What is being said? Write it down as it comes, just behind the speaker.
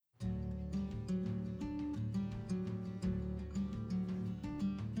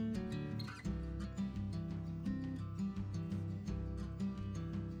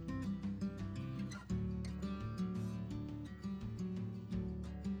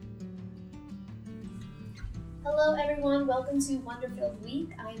Hello everyone, welcome to Wonder-Filled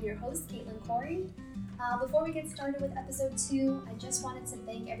Week. I am your host, Caitlin Corey. Before we get started with episode 2, I just wanted to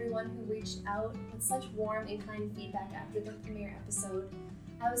thank everyone who reached out with such warm and kind feedback after the premiere episode.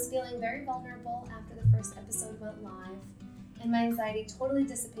 I was feeling very vulnerable after the first episode went live, and my anxiety totally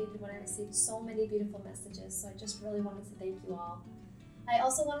dissipated when I received so many beautiful messages, so I just really wanted to thank you all. I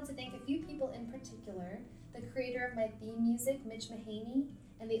also wanted to thank a few people in particular, the creator of my theme music, Mitch Mahaney,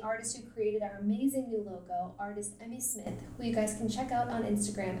 and the artist who created our amazing new logo, artist Emmy Smith, who you guys can check out on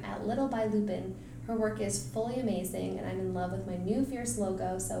Instagram at Little by Lupin. Her work is fully amazing, and I'm in love with my new Fierce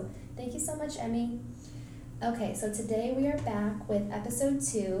logo, so thank you so much, Emmy. Okay, so today we are back with episode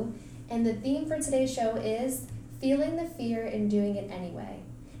 2, and the theme for today's show is feeling the fear and doing it anyway.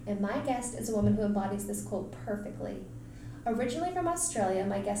 And my guest is a woman who embodies this quote perfectly. Originally from Australia,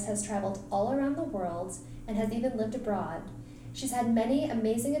 my guest has traveled all around the world and has even lived abroad. She's had many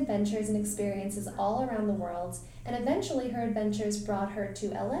amazing adventures and experiences all around the world, and eventually her adventures brought her to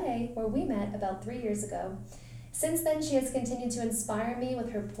LA, where we met about 3 years ago. Since then, she has continued to inspire me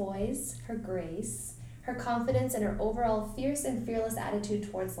with her poise, her grace, her confidence, and her overall fierce and fearless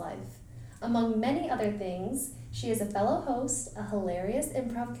attitude towards life. Among many other things, she is a fellow host, a hilarious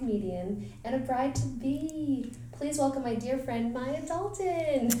improv comedian, and a bride-to-be. Please welcome my dear friend, Maya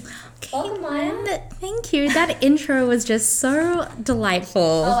Dalton. Welcome, Maya. Thank you. That intro was just so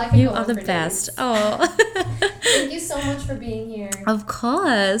delightful. You are the best. Oh. Thank you so much for being here. Of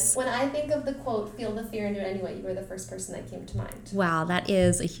course. When I think of the quote, feel the fear and do it anyway, you were the first person that came to mind. Wow, that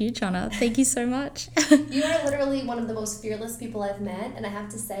is a huge honor. Thank you so much. You are literally one of the most fearless people I've met, and I have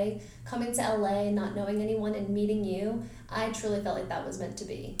to say, coming to LA, not knowing anyone, and meeting you, I truly felt like that was meant to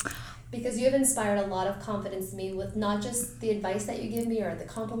be. Because you have inspired a lot of confidence in me with not just the advice that you give me or the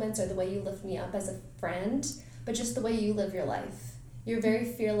compliments or the way you lift me up as a friend, but just the way you live your life. You're very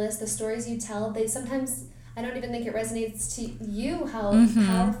fearless. The stories you tell, they sometimes, I don't even think it resonates to you how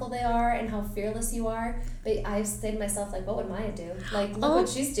powerful they are and how fearless you are. But I say to myself, like, what would Maya do? Like, look what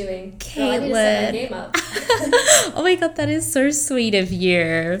she's doing. Caitlin. Girl, I need to set my game up. Oh my God, that is so sweet of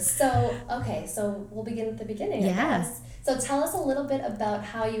you. So we'll begin at the beginning, I guess. So tell us a little bit about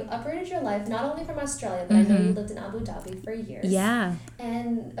how you uprooted your life, not only from Australia, but I know you lived in Abu Dhabi for years. Yeah.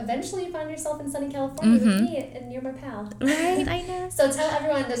 And eventually you found yourself in sunny California with me, and you're my pal. Right, I know. So tell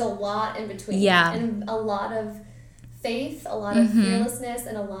everyone there's a lot in between. Yeah. And a lot of faith, a lot of fearlessness,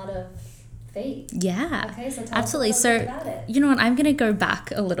 and a lot of faith. Yeah. Okay, so tell absolutely. us a little bit about it. You know what, I'm going to go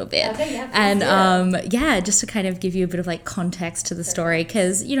back a little bit. Okay, yeah. And just to kind of give you a bit of like context to the story,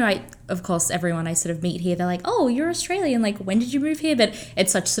 because, you know, of course, everyone I sort of meet here, they're like, oh, you're Australian, like, when did you move here? But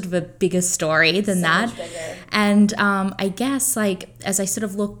it's such sort of a bigger story than that. Much bigger. And I guess, like, as I sort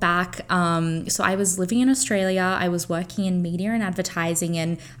of look back, so I was living in Australia, I was working in media and advertising,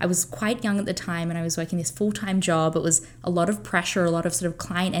 and I was quite young at the time, and I was working this full-time job. It was a lot of pressure, a lot of sort of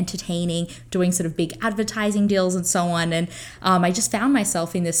client entertaining, doing sort of big advertising deals and so on. And I just found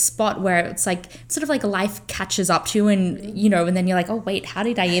myself in this spot where it's like, sort of like life catches up to you, and, you know, and then you're like, oh, wait, how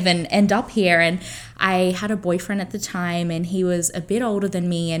did I even end up here? And I had a boyfriend at the time, and he was a bit older than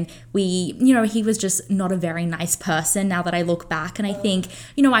me, and he was just not a very nice person now that I look back. And I think,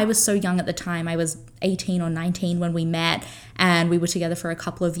 you know, I was so young at the time. I was 18 or 19 when we met, and we were together for a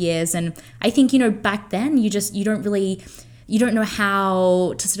couple of years. And I think, you know, back then you don't know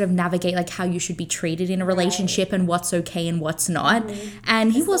how to sort of navigate like how you should be treated in a relationship and what's okay and what's not.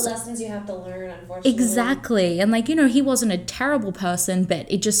 And he was the lessons you have to learn, unfortunately. Exactly. And like, you know, he wasn't a terrible person,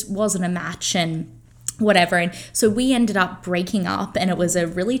 but it just wasn't a match and whatever. And so we ended up breaking up, and it was a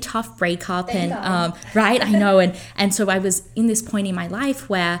really tough breakup. Thank God. Right, I know. And so I was in this point in my life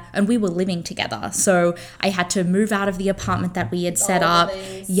where, and we were living together. So I had to move out of the apartment that we had set up.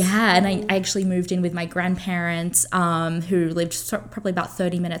 Yeah. And I actually moved in with my grandparents, who lived probably about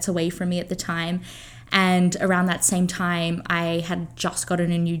 30 minutes away from me at the time. And around that same time, I had just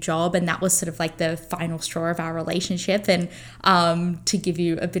gotten a new job, and that was sort of like the final straw of our relationship. And to give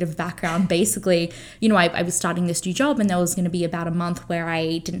you a bit of background, basically, you know, I was starting this new job, and there was going to be about a month where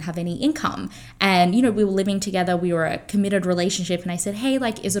I didn't have any income. And, you know, we were living together, we were a committed relationship, and I said, hey,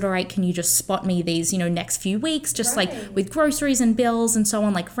 like, is it all right? Can you just spot me these, you know, next few weeks, just like with groceries and bills and so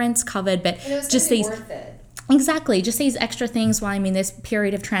on, like rent's covered, but and it was just these. Worth it. Exactly, just these extra things while I'm in this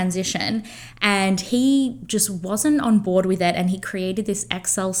period of transition. And he just wasn't on board with it, and he created this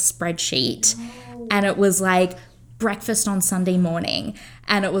Excel spreadsheet. And it was like breakfast on Sunday morning.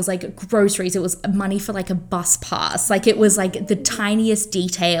 and it was like groceries, it was money for like a bus pass, like it was like the tiniest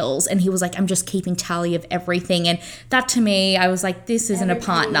details. And he was like, I'm just keeping tally of everything. And that to me, I was like, this isn't a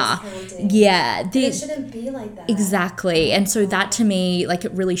partner. Yeah, it shouldn't be like that. Exactly. And so that to me, like,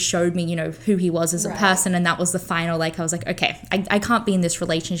 it really showed me, you know, who he was as a person. And that was the final, like, I was like, okay, I can't be in this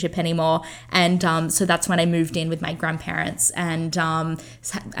relationship anymore. And so that's when I moved in with my grandparents, and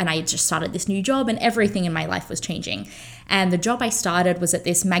I just started this new job, and everything in my life was changing. And the job I started was at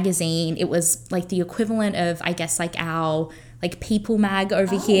this magazine. It was like the equivalent of, I guess, like our like People Mag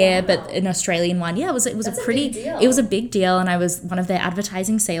over here, but an Australian one. Yeah, it was That's a pretty, it was a big deal. And I was one of their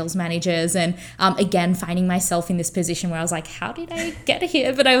advertising sales managers. And again, finding myself in this position where I was like, how did I get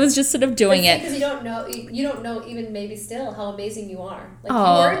here? But I was just sort of doing it. Because you don't know even maybe still how amazing you are. Like, you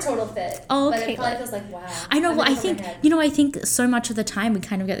are a total fit. Oh, okay. But it probably feels like, wow. I know. Well, I think so much of the time we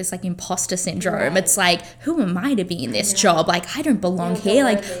kind of get this like imposter syndrome. Right. It's like, who am I to be in this job? Like, I don't belong here.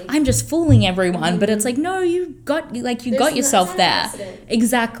 Like, I'm just fooling everyone. But it's like, no, you got yourself there.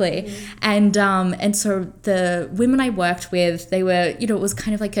 Exactly. And so the women I worked with, they were, you know, it was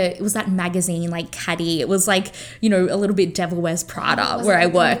kind of like it was that magazine like Caddy. It was like, you know, a little bit Devil Wears Prada where I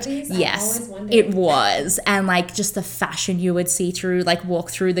worked. Yes, it was. And like just the fashion you would see through, like walk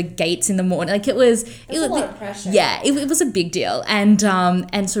through the gates in the morning. Like it was a lot of pressure. Yeah, it was a big deal. And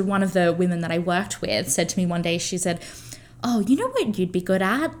so one of the women that I worked with said to me one day, she said, oh, you know what you'd be good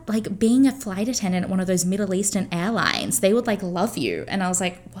at? Like being a flight attendant at one of those Middle Eastern airlines. They would like love you. And I was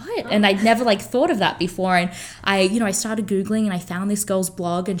like, what? And I'd never like thought of that before. And I started Googling, and I found this girl's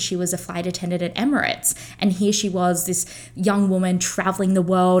blog, and she was a flight attendant at Emirates. And here she was, this young woman traveling the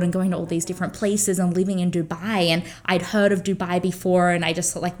world and going to all these different places and living in Dubai. And I'd heard of Dubai before, and I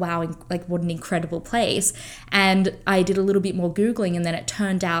just thought like, wow, like what an incredible place. And I did a little bit more Googling, and then it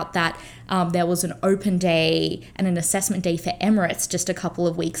turned out that there was an open day and an assessment day for Emirates just a couple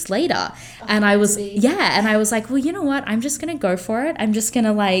of weeks later. And I was like, well, you know what? I'm just going to go for it. I'm just going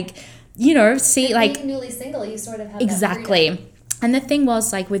to like, you know, see and like being newly single, you sort of have exactly. That freedom. And the thing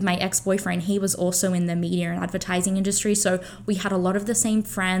was, like, with my ex-boyfriend, he was also in the media and advertising industry. So we had a lot of the same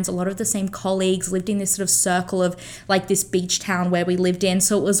friends, a lot of the same colleagues, lived in this sort of circle of, like, this beach town where we lived in.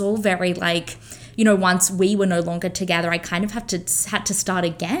 So it was all very, like, you know, once we were no longer together, I kind of had to start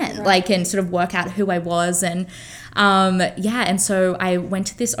again, right. Like, and sort of work out who I was. And, and so I went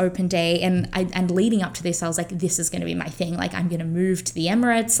to this open day, and leading up to this, I was like, this is going to be my thing. Like, I'm going to move to the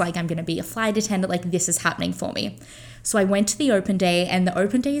Emirates. Like, I'm going to be a flight attendant. Like, this is happening for me. So I went to the open day, and the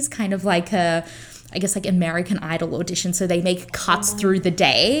open day is kind of like I guess like American Idol audition. So they make cuts through the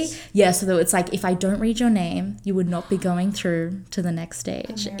day. Yeah, so it's like, if I don't read your name, you would not be going through to the next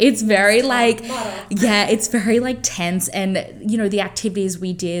stage. It's very like, yeah, it's very like tense. And, you know, the activities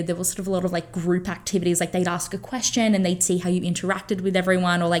we did, there was sort of a lot of like group activities. Like they'd ask a question and they'd see how you interacted with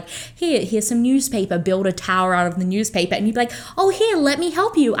everyone, or like, here's some newspaper, build a tower out of the newspaper. And you'd be like, oh, here, let me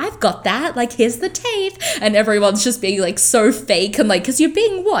help you. I've got that. Like, here's the tape. And everyone's just being like so fake, and like, because you're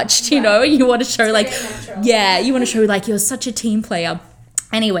being watched, you know, you want to show like, you want to show like you're such a team player.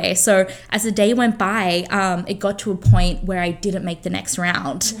 Anyway, so as the day went by, it got to a point where I didn't make the next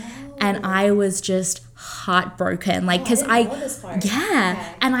round. No. And I was just heartbroken, like, because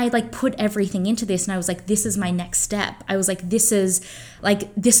and I like put everything into this, and I was like, this is my next step. I was like, this is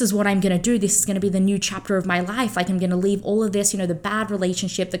what I'm gonna do. This is gonna be the new chapter of my life. Like, I'm gonna leave all of this, you know, the bad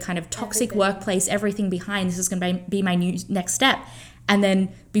relationship, the kind of toxic workplace, everything behind. This is gonna be my new next step. And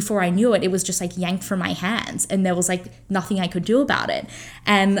then before I knew it, it was just like yanked from my hands, and there was like nothing I could do about it.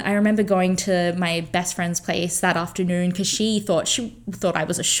 And I remember going to my best friend's place that afternoon, because she thought I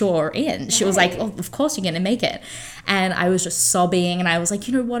was a sure in. She was like, oh, of course you're going to make it. And I was just sobbing, and I was like,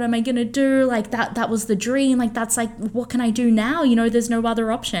 you know, what am I going to do? Like that was the dream. Like, that's like, what can I do now? You know, there's no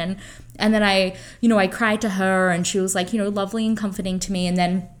other option. And then I cried to her, and she was like, you know, lovely and comforting to me. And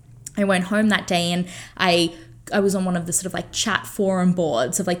then I went home that day, and I was on one of the sort of like chat forum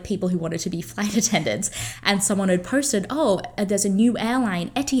boards of like people who wanted to be flight attendants, and someone had posted, oh, there's a new airline,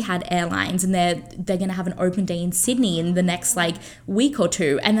 Etihad Airlines, and they're going to have an open day in Sydney in the next like week or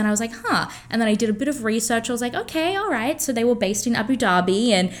two. And then I was like, and then I did a bit of research. I was like, okay, all right. So they were based in Abu Dhabi,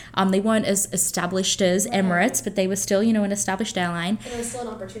 and they weren't as established as Emirates, but they were still, you know, an established airline. And it was still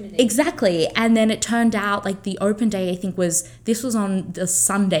an opportunity. Exactly. And then it turned out like the open day, I think was on the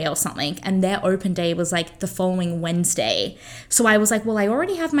Sunday or something, and their open day was like the following Wednesday. So I was like, well, I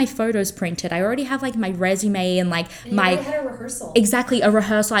already have my photos printed. I already have like my resume and like you already had a rehearsal. Exactly, a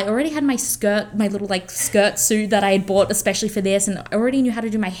rehearsal. I already had my little like skirt suit that I had bought especially for this, and I already knew how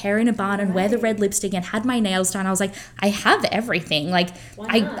to do my hair in a bun and wear the red lipstick and had my nails done. I was like, I have everything. Like,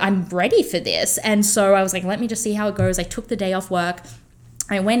 I'm ready for this. And so I was like, let me just see how it goes. I took the day off work.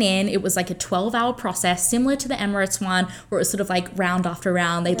 I went in, it was like a 12-hour process, similar to the Emirates one, where it was sort of like round after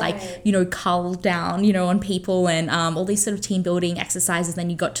round. They'd like, cull down, on people and all these sort of team building exercises. Then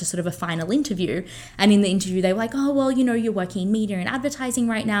you got to sort of a final interview. And in the interview, they were like, oh, well, you're working in media and advertising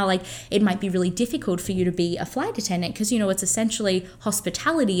right now. Like, it might be really difficult for you to be a flight attendant because, it's essentially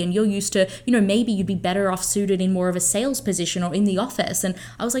hospitality and you're used to, maybe you'd be better off suited in more of a sales position or in the office. And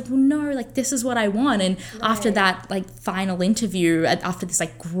I was like, well, no, like, this is what I want. And after that, like, final interview, after this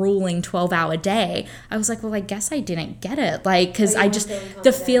like grueling 12-hour day, I was like, well, I guess I didn't get it, like, because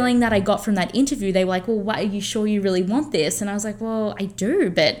the feeling that I got from that interview, they were like, well, what, are you sure you really want this? And I was like, well, I do,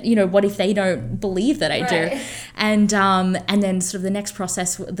 but what if they don't believe that I do? And then sort of the next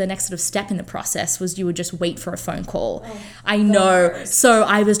sort of step in the process was you would just wait for a phone call. I know. So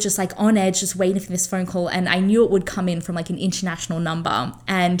I was just like on edge, just waiting for this phone call, and I knew it would come in from like an international number.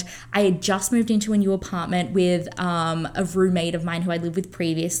 And I had just moved into a new apartment with a roommate of mine who I lived with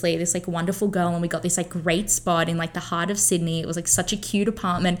previously, this like wonderful girl, and we got this like great spot in like the heart of Sydney. It was like such a cute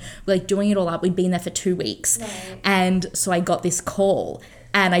apartment. We're like doing it all up. We'd been there for 2 weeks. And so I got this call.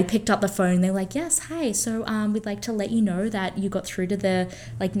 And I picked up the phone. They were like, yes, hi. So we'd like to let you know that you got through to the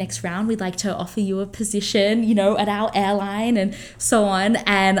like next round. We'd like to offer you a position, at our airline and so on.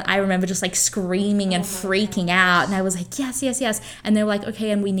 And I remember just like screaming and freaking out. And I was like, yes, yes, yes. And they were like,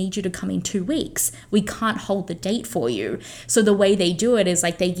 okay, and we need you to come in 2 weeks. We can't hold the date for you. So the way they do it is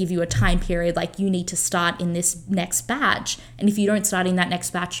like they give you a time period, like you need to start in this next batch. And if you don't start in that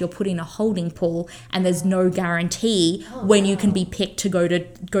next batch, you're put in a holding pool and there's no guarantee when you can be picked to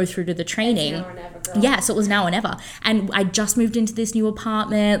go through to the training. So it was now or never. And I just moved into this new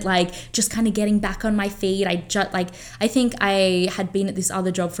apartment, like just kind of getting back on my feet. I think I had been at this other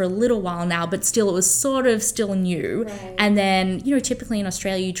job for a little while now, but still it was sort of still new. And then, typically in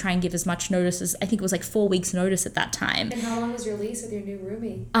Australia you try and give as much notice as, I think it was like 4 weeks notice at that time. And how long was your lease with your new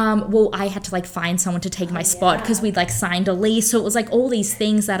roomie? Well, I had to like find someone to take my spot because we'd like signed a lease. So it was like all these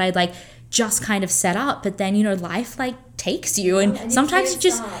things that I'd like just kind of set up, but then life like takes you and sometimes you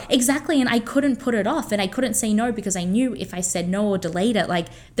just exactly, and I couldn't put it off and I couldn't say no because I knew if I said no or delayed it, like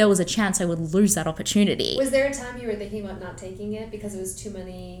there was a chance I would lose that opportunity. Was there a time you were thinking about not taking it because it was too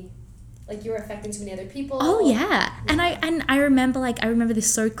many, like you were affecting too many other people? Oh yeah. And I remember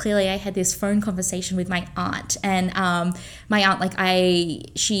this so clearly. I had this phone conversation with my aunt, and my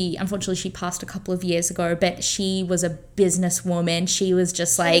aunt, she unfortunately passed a couple of years ago, but she was a businesswoman. She was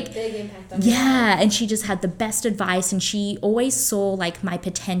just like a big impact on you. And she just had the best advice, and she always saw like my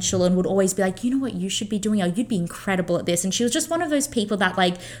potential and would always be like, you know what you should be doing, or you'd be incredible at this. And she was just one of those people that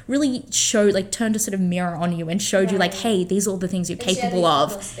like really showed, like turned a sort of mirror on you and showed you like, hey, these are all the things you're capable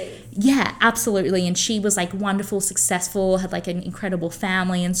of. Yeah, absolutely. And she was like wonderful, successful, had like an incredible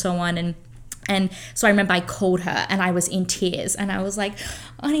family and so on. And so I remember I called her and I was in tears and I was like,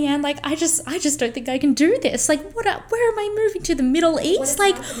 Auntie Anne, like I just don't think I can do this. Like where am I moving to, the Middle East?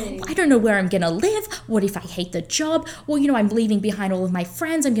 Like happening? I don't know where I'm going to live. What if I hate the job? Well, I'm leaving behind all of my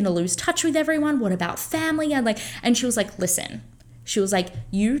friends. I'm going to lose touch with everyone. What about family? And she was like, listen. She was like,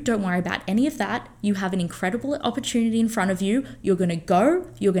 you don't worry about any of that. You have an incredible opportunity in front of you. You're going to go,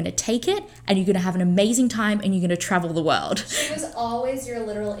 you're going to take it, and you're going to have an amazing time, and you're going to travel the world. She was always your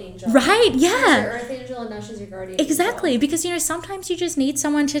literal angel. Right, yeah. She was your earth angel, and now she's your guardian exactly, angel. Because, sometimes you just need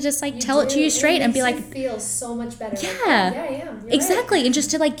someone to just, like, tell it to you straight and be like... It feel so much better. Yeah. Like, yeah, I am. You're exactly, right. And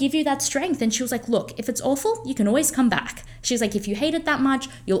just to, like, give you that strength. And she was like, look, if it's awful, you can always come back. She's like, if you hate it that much,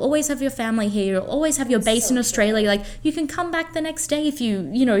 you'll always have your family here. You'll always have your base in Australia. Like, you can come back the next day if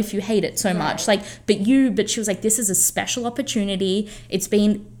you hate it so much. Like, but she was like, this is a special opportunity. It's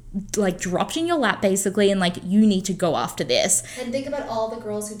been like dropped in your lap basically, and like you need to go after this. And think about all the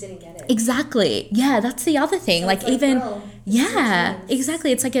girls who didn't get it. Exactly. Yeah, that's the other thing. So like even girl,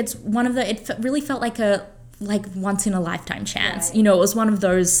 exactly. It's like it really felt like a once in a lifetime chance. Right. It was one of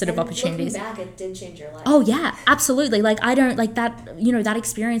those sort of opportunities. Looking back, it did change your life. Oh yeah, absolutely. Like I don't like that, that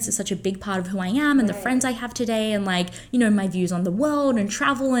experience is such a big part of who I am and the friends I have today, and like, my views on the world and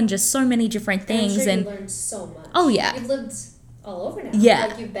travel and just so many different things. And I'm sure you learned so much. Oh yeah. You've lived all over now. Yeah.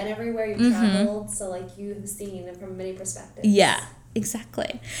 Like you've been everywhere, you've traveled, so like you've seen it from many perspectives. Yeah.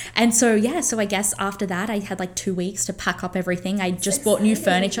 Exactly. And so I guess after that I had like 2 weeks to pack up everything. I just bought new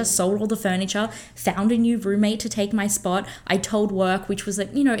furniture, sold all the furniture, found a new roommate to take my spot. I told work, which was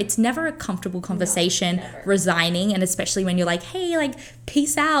like, it's never a comfortable conversation, resigning, and especially when you're like, hey, like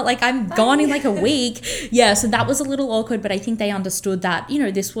peace out, like I'm gone in like a week. Yeah, so that was a little awkward, but I think they understood that,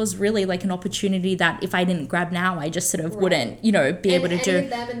 this was really like an opportunity that if I didn't grab now, I just sort of wouldn't, be able to do.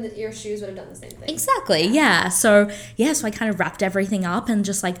 And them in your shoes would have done the same thing. Exactly. Yeah. So I kind of wrapped everything everything up and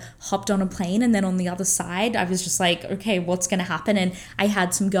just like hopped on a plane. And then on the other side, I was just like, okay, what's going to happen? And I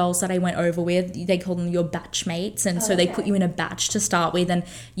had some girls that I went over with, they call them your batch mates. And so they put you in a batch to start with, and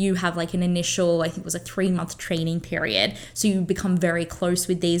you have like an initial, I think it was a 3-month training period. So you become very close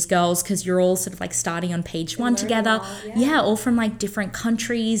with these girls because you're all sort of like starting on page one together. All from like different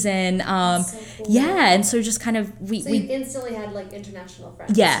countries. And so cool. and so just kind of So you instantly had like international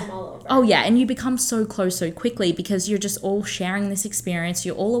friends from all over. Oh yeah, and you become so close so quickly because you're just all sharing this experience.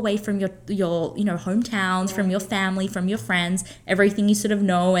 You're all away from your hometowns, from your family, from your friends, everything you sort of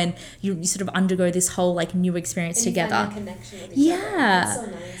know, and you sort of undergo this whole like new experience and together. You find that connection with each other. That's so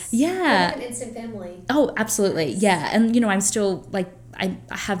nice. Yeah. Like an instant family. Oh, absolutely. Nice. Yeah, and I'm still like, I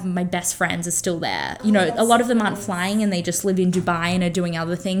have my best friends are still there. A lot of them aren't flying and they just live in Dubai and are doing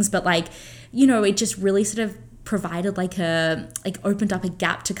other things, but like, it just really sort of provided opened up a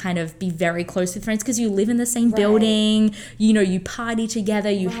gap to kind of be very close with friends because you live in the same building, you party together,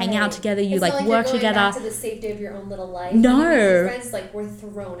 you hang out together, you it's like not work you're going together. Back to the safety of your own little life. No, your friends like were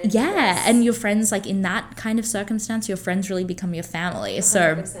thrown into this. And your friends like in that kind of circumstance, your friends really become your family. 100%.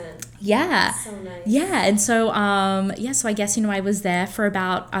 So yeah, so nice. Yeah, and so so I guess I was there for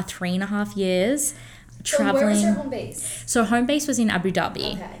about 3.5 years. Traveling. So where was your home base? So home base was in Abu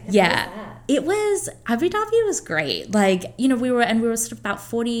Dhabi. Okay. Yeah. It was, Abu Dhabi was great. Like, we were sort of about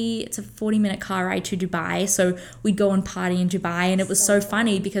 40-minute car ride to Dubai. So we'd go and party in Dubai. And it was so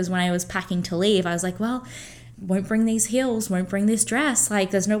funny because when I was packing to leave, I was like, well, won't bring these heels, won't bring this dress.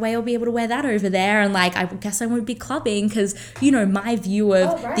 Like, there's no way I'll be able to wear that over there. And like, I guess I won't be clubbing because, my view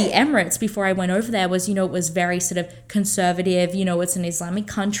of the Emirates before I went over there was, it was very sort of conservative. It's an Islamic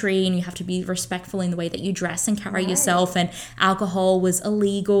country and you have to be respectful in the way that you dress and carry yourself. And alcohol was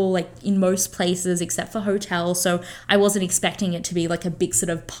illegal, like in most places except for hotels. So I wasn't expecting it to be like a big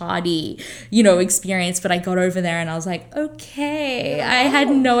sort of party, experience. But I got over there and I was like, okay, I had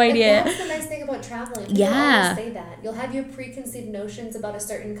no idea. That's the nice thing about traveling. People say that you'll have your preconceived notions about a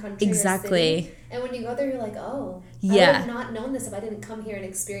certain country or city, and when you go there you're like, I would have not known this if I didn't come here and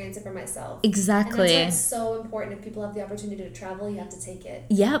experience it for myself. Exactly. And that's so important. If people have the opportunity to travel, you have to take it.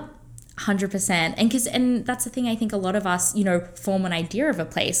 Yep. 100%. And that's the thing, I think a lot of us, form an idea of a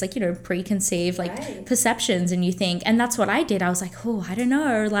place, like, preconceived, like perceptions, and you think, and that's what I did. I was like, oh, I don't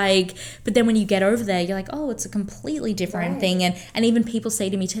know, like, but then when you get over there, you're like, oh, it's a completely different thing. And even people say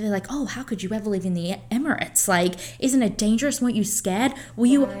to me too, they're like, oh, how could you ever live in the Emirates? Like, isn't it dangerous? Weren't you scared? Were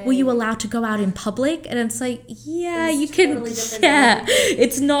you allowed to go out in public? And it's like, you can, totally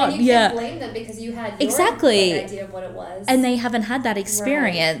it's not, and you can't blame them because you had your idea of what it was. And they haven't had that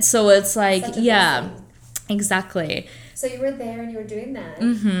experience. So it's like, exactly. So you were there and you were doing that.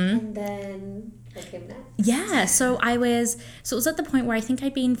 And then what came next? Yeah, so it was at the point where I think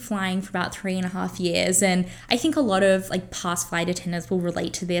I'd been flying for about 3.5 years, and I think a lot of like past flight attendants will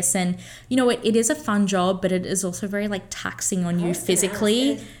relate to this. And it is a fun job, but it is also very like taxing on you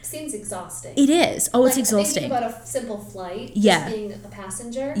physically. It seems exhausting. It is. Oh, it's exhausting. Thinking about a simple flight, just being a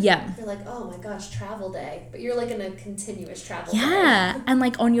passenger. Yeah. You're like, oh my gosh, travel day, but you're like in a continuous travel day. Yeah, and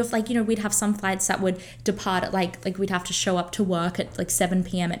like on your we'd have some flights that would depart at like we'd have to show up to work at like 7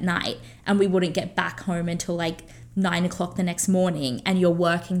 p.m. at night, and we wouldn't get back home until like 9 o'clock the next morning, and you're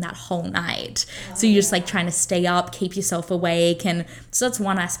working that whole night. So you're just like trying to stay up, keep yourself awake. And so that's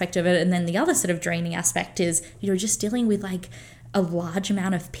one aspect of it. And then the other sort of draining aspect is, just dealing with like a large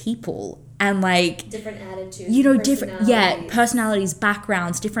amount of people and like different attitudes, different personalities,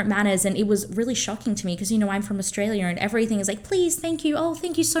 backgrounds, different manners. And it was really shocking to me because I'm from Australia and everything is like, please, thank you, oh,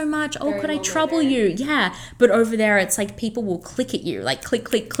 thank you so much, oh, could I trouble you? But over there it's like people will click at you, like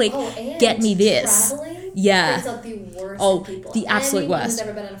click, and get me this. Traveling brings out the worst in people. The absolute Anyone worst. who's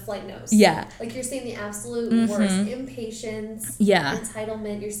never been on a flight knows. Like you're seeing the absolute worst. Impatience,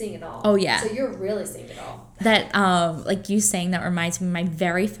 entitlement, you're seeing it all. Oh yeah. So you're really seeing it all. That like you saying that reminds me, my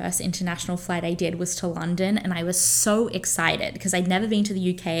very first international flight I did was to London, and I was so excited because I'd never been to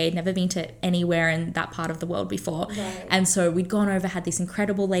the UK, I'd never been to anywhere in that part of the world before. And so we'd gone over, had this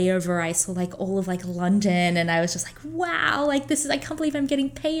incredible layover. I saw like all of like London, and I was just like, wow, like this is, I can't believe I'm getting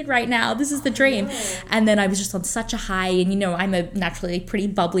paid right now, this is the dream. And then I was just on such a high, and I'm a naturally pretty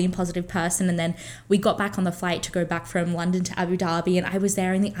bubbly and positive person. And then we got back on the flight to go back from London to Abu Dhabi, and I was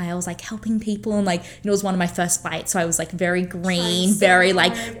there in the aisles like helping people, and like it was one of my first flights, so I was like very green, very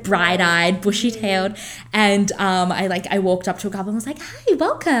like bright-eyed, bushy-tailed, and I walked up to a couple and was like, hi,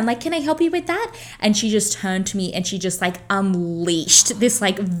 welcome, like can I help you with that? And she just turned to me and she just like unleashed this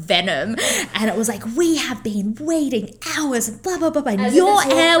like venom, and it was like, we have been waiting hours, blah blah blah, and your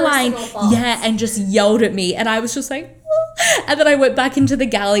airline, and just yelled at me, and I was just like, And then I went back into the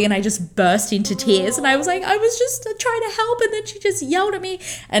galley and I just burst into tears. And I was like, I was just trying to help. And then she just yelled at me.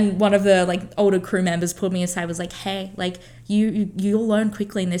 And one of the like older crew members pulled me aside, was like, hey, like you'll learn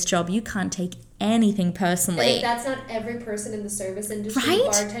quickly in this job. You can't take anything personally. And that's not every person in the service industry,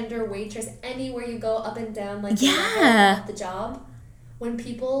 right? Bartender, waitress, anywhere you go up and down, like the job. When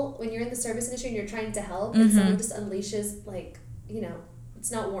you're in the service industry and you're trying to help and someone just unleashes, like, you know,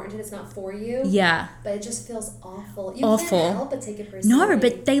 it's not warranted, it's not for you. Yeah. But it just feels awful. You awful. Can't help but take it personally. No,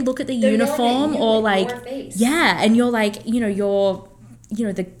 but they look at the uniform or like, your face. Yeah, and you're like, you're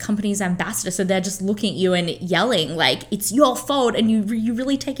the company's ambassador, so they're just looking at you and yelling like it's your fault, and you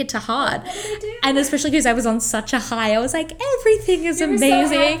really take it to heart. What do they do? And especially because I was on such a high, I was like, everything is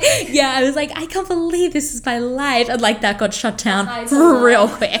amazing. So yeah, I was like, I can't believe this is my life, and like that got shut down real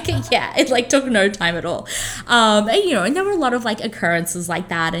quick. Yeah, it like took no time at all. And there were a lot of like occurrences like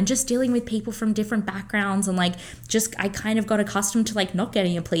that, and just dealing with people from different backgrounds, and like just I kind of got accustomed to like not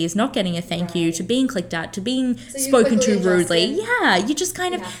getting a please, not getting a thank you, to being clicked at, to being spoken to rudely. Yeah, you just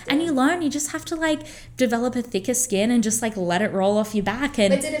kind of, and you learn, you just have to like develop a thicker skin and just like let it roll off your back.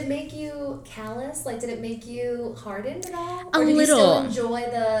 And but did it make you callous? Like, did it make you hardened at all? Or did little. you still enjoy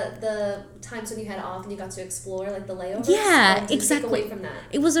the times when you had off and you got to explore like the layovers? Yeah, exactly. exactly. Away from that?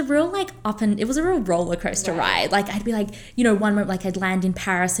 It was a real like it was a real roller coaster ride. Like I'd be like, one moment like I'd land in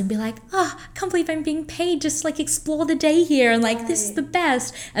Paris and be like, oh, I can't believe I'm being paid just to like explore the day here, and like this is the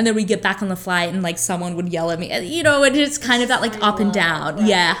best. And then we get back on the flight and like someone would yell at me, and it's kind of that like up and down. Right.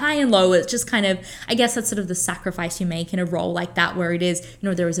 Yeah, high and low. It's just kind of, I guess that's sort of the sacrifice you make in a role like that, where it is,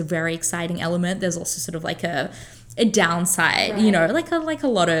 there is a very exciting element. There's also sort of like a downside, like a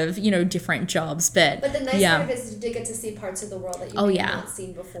lot of, different jobs. But the nice part of it is you did get to see parts of the world that you may have not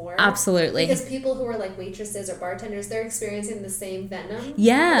seen before. Absolutely. Because people who are like waitresses or bartenders, they're experiencing the same venom.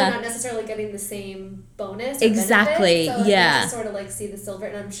 Yeah. They're not necessarily getting the same bonus. Exactly. Benefit, so yeah. You sort of like see the silver,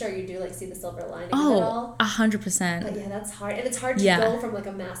 and I'm sure you do like see the silver lining of it all. 100%. But yeah, that's hard. And it's hard to go from like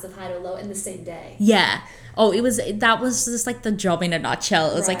a massive high to low in the same day. Yeah. Oh, that was just like the job in a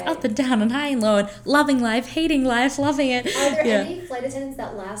nutshell. It was like up and down and high and low, and loving life, hating life, loving it. Are there any flight attendants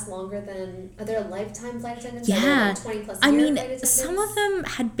that last longer than, are there lifetime flight attendants? Yeah. Like 20 plus year I mean, flight attendants? some of them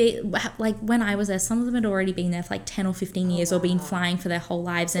had been, like when I was there, some of them had already been there for like 10 or 15 years or been flying for their whole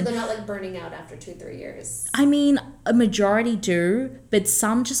lives. So and they're not like burning out after 2-3 years? I mean, a majority do, but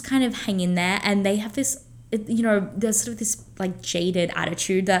some just kind of hang in there, and they have this, there's sort of this like jaded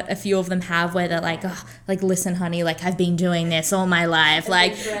attitude that a few of them have, where they're like, oh, like, listen, honey, like I've been doing this all my life.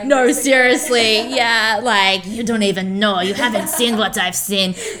 Like, no, seriously. Yeah. Like, you don't even know. You haven't seen what I've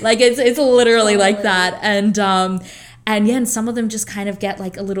seen. Like, it's literally like that. And some of them just kind of get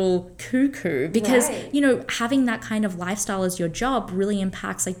like a little cuckoo because, having that kind of lifestyle as your job really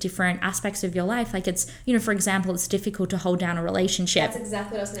impacts like different aspects of your life. Like it's, for example, it's difficult to hold down a relationship. That's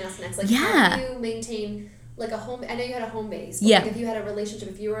exactly what I was going to ask next. Like, how do you maintain like a home? I know you had a home base. But like if you had a relationship,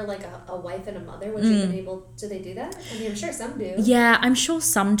 if you were like a wife and a mother, would you have been able? Do they do that? I mean, I'm sure some do. Yeah, I'm sure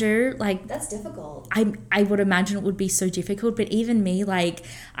some do. Like that's difficult. I would imagine it would be so difficult. But even me, like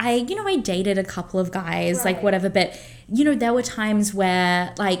I dated a couple of guys, like whatever. But there were times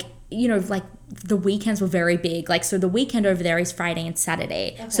where like the weekends were very big. Like, so the weekend over there is Friday and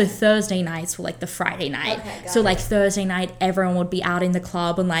Saturday. Okay. So Thursday nights were like the Friday night. Okay, so like Thursday night, everyone would be out in the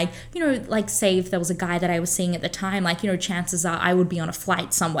club, and like, like say if there was a guy that I was seeing at the time, like, chances are I would be on a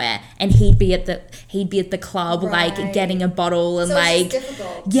flight somewhere and he'd be at the club, like getting a bottle and so like, it's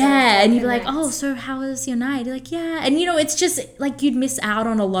difficult. Yeah. And you'd be like, oh, so how was your night? You're like, yeah. And it's just like, you'd miss out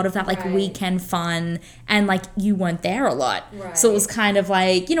on a lot of that like weekend fun, and like you weren't there a lot. Right. So it was kind of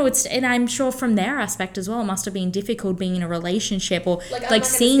like, and I'm sure from their aspect as well, it must have been difficult being in a relationship or like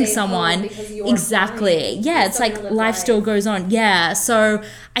seeing someone. Exactly. Yeah, it's like life still goes on. Yeah. So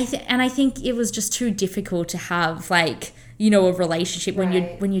I think it was just too difficult to have like, a relationship when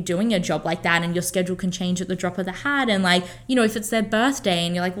you're doing a job like that, and your schedule can change at the drop of the hat, and like, if it's their birthday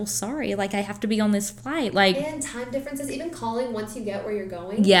and you're like, well, sorry, like I have to be on this flight, like, and time differences, even calling once you get where you're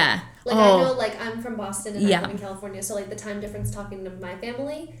going. Yeah. Like I know, like I'm from Boston and I live in California, so like the time difference talking to my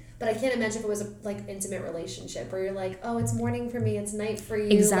family. But I can't imagine if it was a like intimate relationship where you're like, oh, it's morning for me, it's night for you.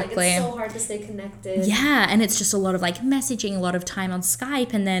 Exactly. Like, it's so hard to stay connected. Yeah, and it's just a lot of like messaging, a lot of time on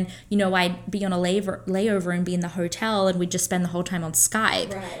Skype, and then I'd be on a layover and be in the hotel, and we'd just spend the whole time on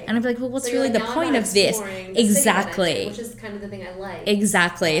Skype. Right. And I'd be like, well, what's really the point of this? Exactly. Which is kind of the thing I like.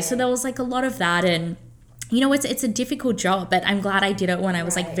 Exactly. Right. So there was like a lot of that, and it's a difficult job, but I'm glad I did it when I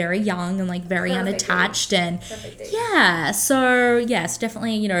was like very young and like very unattached, and yeah. So yes,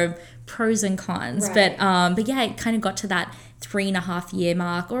 definitely pros and cons, but yeah, it kind of got to that 3.5 year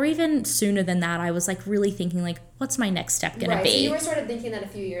mark, or even sooner than that. I was like really thinking like, what's my next step going to be? So you were sort of thinking that a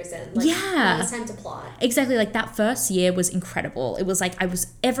few years in. Like, yeah. It's time to plot. Exactly. Like that first year was incredible. It was like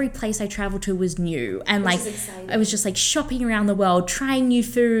every place I traveled to was new. And Which like, is exciting. I was just like shopping around the world, trying new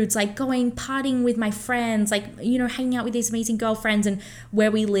foods, like going partying with my friends, like, you know, hanging out with these amazing girlfriends. And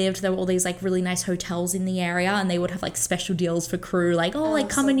where we lived, there were all these like really nice hotels in the area, and they would have like special deals for crew, like, like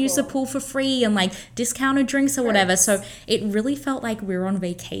come and use the pool for free and like discounted drinks or whatever. So it really felt like we were on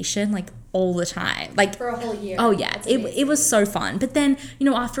vacation, like all the time, like for a whole year. Oh yeah, it was so fun. But then, you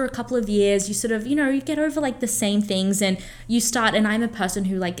know, after a couple of years, you sort of, you know, you get over like the same things, and you start, and I'm a person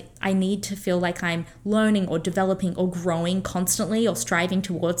who like, I need to feel like I'm learning or developing or growing constantly or striving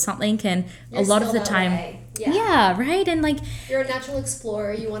towards something. And a lot of the time, yeah, right. And like, you're a natural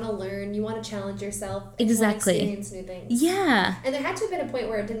explorer. You want to learn. You want to challenge yourself. Exactly. You want to experience new things. Yeah. And there had to have been a point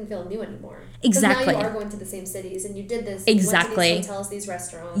where it didn't feel new anymore. Exactly. Because now you are going to the same cities, and you did this. Exactly. You went to these hotels, these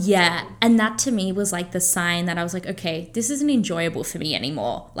restaurants. Yeah. And that to me was like the sign that I was like, okay, this isn't enjoyable for me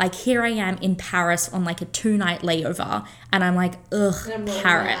anymore. Like here I am in Paris on like a 2-night layover, and I'm like, ugh,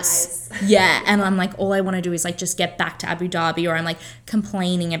 Paris. Yeah. And I'm like, all I want to do is like just get back to Abu Dhabi, or I'm like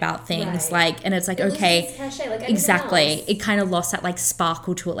complaining about things, like, and it's like, okay, like exactly. Else. It kind of lost that like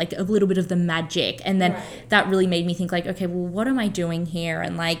sparkle to it, like a little bit of the magic. And then that really made me think like, okay, well, what am I doing here?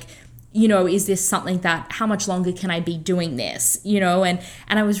 And like, you know, is this something that, how much longer can I be doing this, you know? And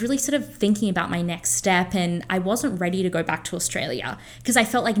I was really sort of thinking about my next step, and I wasn't ready to go back to Australia because I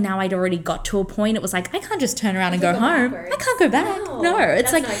felt like now I'd already got to a point. It was like, I can't just turn around and go home. I can't go back. No,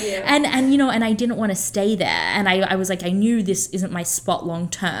 it's like, and you know, and I didn't want to stay there. And I was like, I knew this isn't my spot long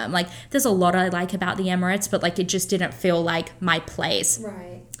term. Like there's a lot I like about the Emirates, but like it just didn't feel like my place.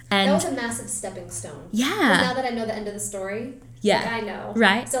 Right. And that was a massive stepping stone. Yeah. Now that I know the end of the story. Yeah. Like I know.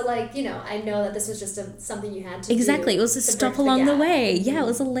 Right. So, like, you know, I know that this was just something you had to Exactly. do. It was a stop along the way. Yeah, it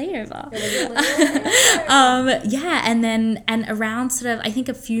was a layover. Yeah, and around sort of, I think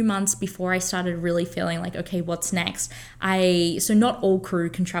a few months before I started really feeling like, okay, what's next? So not all crew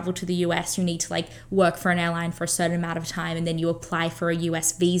can travel to the US. You need to like work for an airline for a certain amount of time, and then you apply for a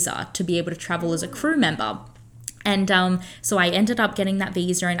US visa to be able to travel as a crew member. And so I ended up getting that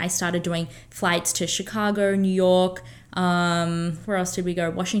visa, and I started doing flights to Chicago, New York, where else did we go?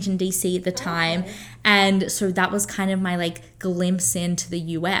 Washington, D.C. at the time. Okay. And so that was kind of my like glimpse into the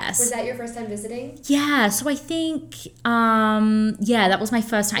US. Was that your first time visiting? Yeah. So I think, that was my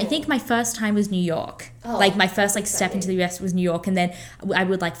first time. Cool. I think my first time was New York. Oh, like my first like step into the US was New York, and then I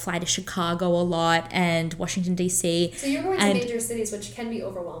would like fly to Chicago a lot and Washington D.C. So you're going to major cities, which can be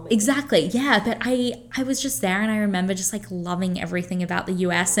overwhelming. Exactly, yeah. But I was just there, and I remember just like loving everything about the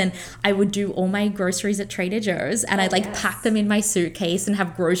US, and I would do all my groceries at Trader Joe's, and I'd like pack them in my suitcase and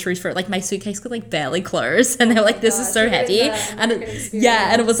have groceries for it. Like my suitcase could like barely close, and they're like, this is so heavy, and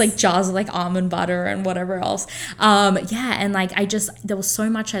it was like jars of like almond butter and whatever else. And like there was so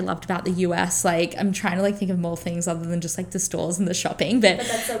much I loved about the US. Like I'm trying to like think of more things other than just like the stores and the shopping, but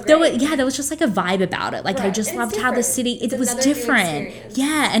that's so great. there was just like a vibe about it. Like I just loved how the city, it was different.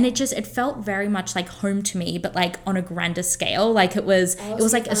 Yeah, and it felt very much like home to me, but like on a grander scale. Like it was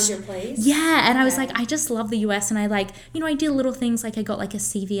like your place? Yeah, and I was like, I just love the US, and I like, you know, I did little things like I got like a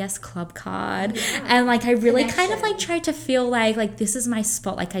CVS club card, and like I really kind of like tried to feel like this is my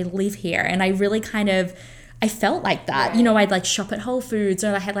spot, like I live here, and I really kind of I felt like that. Right. You know, I'd like shop at Whole Foods,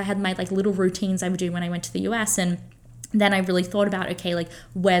 or I had my like little routines I would do when I went to the US, and then I really thought about, okay, like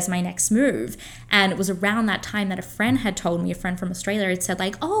where's my next move? And it was around that time that a friend had told me, a friend from Australia had said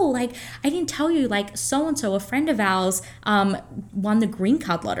like, oh, like I didn't tell you, like so-and-so, a friend of ours, won the green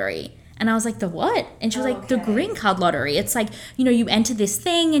card lottery. And I was like, the what? And she was like, the green card lottery. It's like, you know, you enter this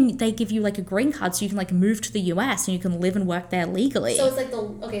thing and they give you like a green card so you can like move to the US and you can live and work there legally. So it's like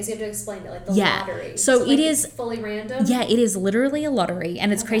so you have to explain it, like the lottery. So like it is fully random? Yeah, it is literally a lottery.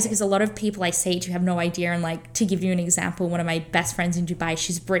 And it's crazy because a lot of people I say to have no idea. And like, to give you an example, one of my best friends in Dubai,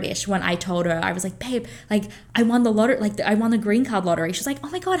 she's British. When I told her, I was like, babe, like I won the lottery, like I won the green card lottery. She's like, oh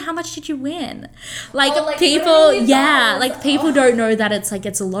my God, how much did you win? Like people, people don't know that it's like,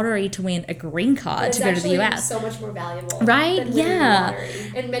 it's a lottery to win a green card to go to the US. So much more valuable, right? Than the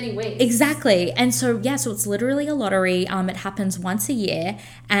lottery in many ways. Exactly. And so so it's literally a lottery. It happens once a year,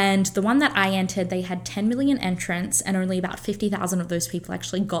 and the one that I entered, they had 10 million entrants, and only about 50,000 of those people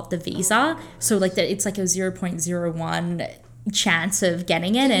actually got the visa. So like it's like a 0.01 chance of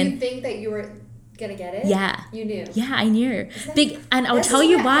getting it. Did you think that you were gonna get it? Yeah. You knew. Yeah, I knew. And I'll tell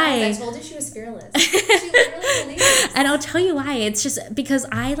you why. I told you she was fearless. She literally believed it. And I'll tell you why. It's just because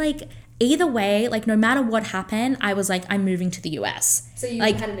I like, either way, like no matter what happened, I was like, I'm moving to the US. So you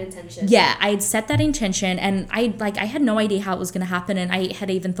like, had an intention. Yeah, I had set that intention, and I had no idea how it was going to happen, and I had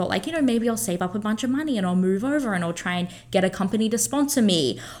even thought like, maybe I'll save up a bunch of money and I'll move over and I'll try and get a company to sponsor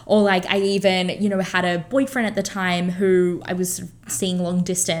me. Or like I even, had a boyfriend at the time who I was seeing long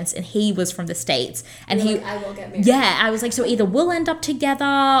distance, and he was from the States, and I will get married. Yeah, I was like, so either we'll end up together,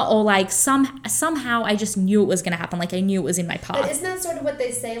 or like somehow I just knew it was going to happen. Like I knew it was in my path. But isn't that sort of what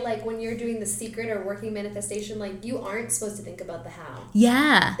they say, like when you're doing The Secret or working manifestation, like you aren't supposed to think about the how.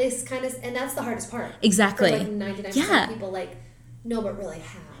 Yeah. This kind of, and that's the hardest part. Exactly. For like 99% of people, like, no, but really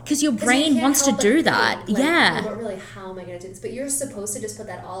how? Because your brain wants to do that. Like, yeah. No, but really how am I going to do this? But you're supposed to just put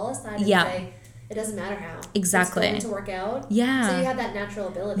that all aside and say, it doesn't matter how. Exactly. It's going to work out. Yeah. So you have that natural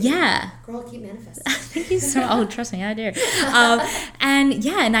ability. Yeah. Girl, keep manifesting. Thank you so much. Oh, trust me, I do.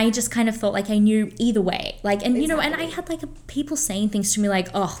 And I just kind of thought like I knew either way. Like, and and I had like people saying things to me like,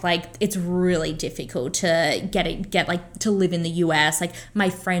 oh, like it's really difficult to to live in the US. Like my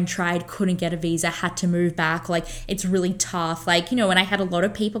friend tried, couldn't get a visa, had to move back. Like it's really tough. Like, and I had a lot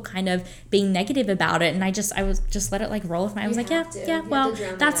of people kind of being negative about it, and I was just let it like roll with my. I was like, well,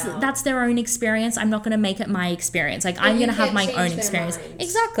 that's their own experience. I'm not going to make it my experience. Like I'm going to have my own experience.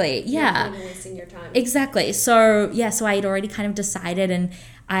 Exactly. Yeah. You're wasting your time. Exactly. So I had already kind of decided, and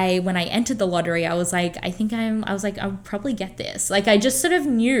when I entered the lottery, I was like, I'll probably get this. Like, I just sort of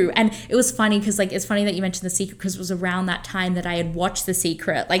knew. And it was funny because, like, it's funny that you mentioned The Secret, because it was around that time that I had watched The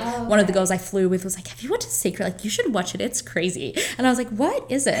Secret. Like, one of the girls I flew with was like, have you watched The Secret? Like, you should watch it. It's crazy. And I was like,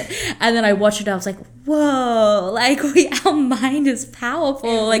 what is it? And then I watched it. I was like, whoa, like, our mind is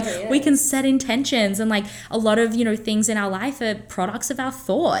powerful. Like, we can set intentions. And, like, a lot of, things in our life are products of our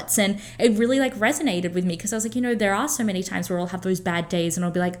thoughts. And it really, like, resonated with me because I was like, there are so many times where I'll have those bad days and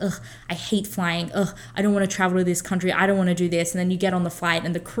I'll be like, ugh, I hate flying. Ugh, I don't want to travel to this country. I don't want to do this. And then you get on the flight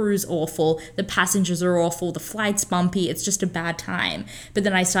and the crew's awful. The passengers are awful. The flight's bumpy. It's just a bad time. But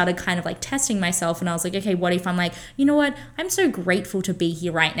then I started kind of like testing myself, and I was like, okay, what if I'm like, you know what? I'm so grateful to be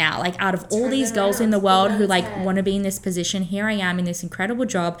here right now. Like out of all these girls in the world who like want to be in this position, here I am in this incredible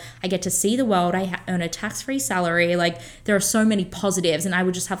job. I get to see the world. I earn a tax-free salary. Like there are so many positives, and I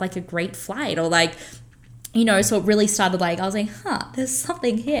would just have like a great flight, or like, so it really started like, I was like, there's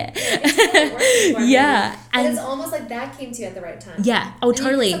something here. Yeah. And it's almost like that came to you at the right time. Yeah. Oh, and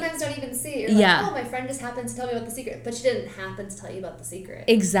totally. You sometimes don't even see it. You're like, oh, my friend just happened to tell me about The Secret. But she didn't happen to tell you about The Secret.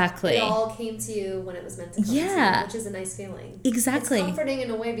 Exactly. It all came to you when it was meant to come to you, which is a nice feeling. Exactly. It's comforting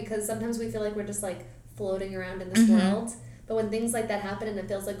in a way, because sometimes we feel like we're just like floating around in this world. But when things like that happen and it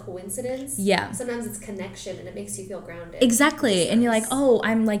feels like coincidence, sometimes it's connection and it makes you feel grounded. Exactly. And you're like, oh,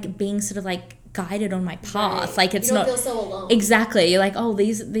 I'm like being sort of like guided on my path. Right. Like it's you don't not feel so alone. Exactly. You're like, oh,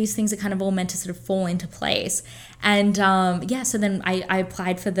 these things are kind of all meant to sort of fall into place. And so then I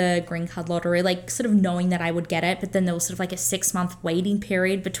applied for the green card lottery, like sort of knowing that I would get it, but then there was sort of like a 6-month waiting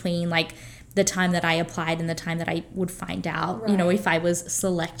period between like the time that I applied and the time that I would find out, if I was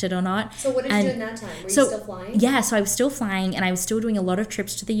selected or not. So what did you do in that time? Were you still flying? Yeah, so I was still flying, and I was still doing a lot of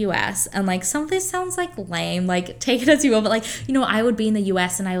trips to the US. And like, some of this sounds like lame, like take it as you will, but like, I would be in the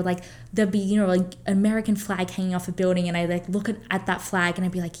US and I would like, there'd be, like American flag hanging off a building, and I like look at that flag and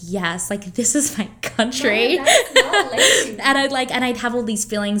I'd be like, yes, like this is my country. No, that's not lame. and I'd have all these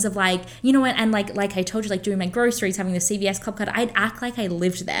feelings of like, and like I told you, like doing my groceries, having the CVS Club card, I'd act like I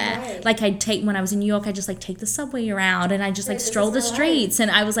lived there. Right. Like when I was in New York, I'd just like take the subway around, and I just like stroll the streets.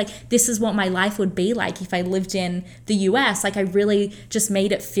 And I was like, this is what my life would be like if I lived in the US. Like I really just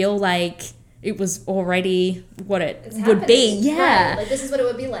made it feel like it was already what it would be. Yeah. Right. Like this is what it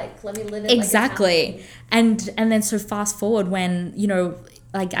would be like. Let me live it. Exactly. Like and then so fast forward when,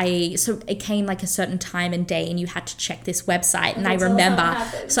 so it came like a certain time and day, and you had to check this website. And I remember,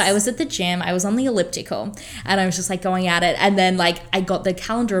 so I was at the gym, I was on the elliptical, and I was just like going at it. And then like I got the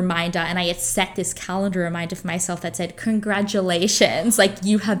calendar reminder, and I had set this calendar reminder for myself that said, congratulations, like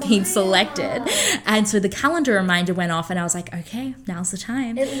you have been selected. And so the calendar reminder went off, and I was like, okay, now's the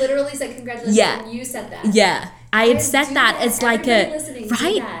time. It literally said congratulations. Yeah. And you said that. Yeah. I had set that as like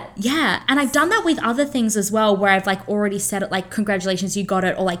right. Yeah. And I've done that with other things as well, where I've like already said it, like, congratulations, you got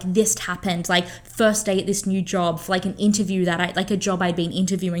it. Or like this happened, like first day at this new job, for like an interview like a job I'd been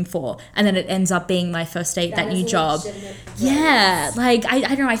interviewing for. And then it ends up being my first day at that new job. Yeah. Like, I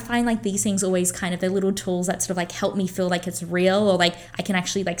don't know. I find like these things always kind of, they're little tools that sort of like help me feel like it's real, or like I can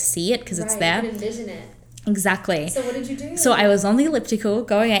actually like see it because it's there. You can envision it. Exactly. So what did you do? So I was on the elliptical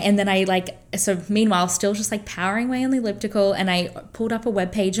going out, and then meanwhile still just like powering away on the elliptical, and I pulled up a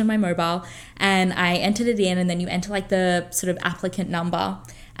web page on my mobile and I entered it in, and then you enter like the sort of applicant number,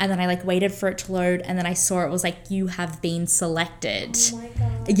 and then I like waited for it to load, and then I saw it was like, you have been selected. Oh my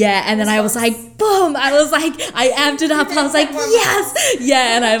God. Yeah, and then I was like, boom, I was like, I amped it up. I was like, yes.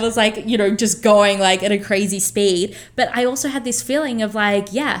 Yeah, and I was like, just going like at a crazy speed. But I also had this feeling of like,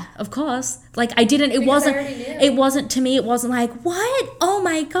 yeah, of course. Like I didn't, it wasn't to me, it wasn't like, what? Oh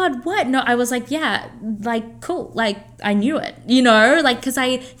my God, what? No, I was like, yeah, like, cool. Like I knew it, like, cause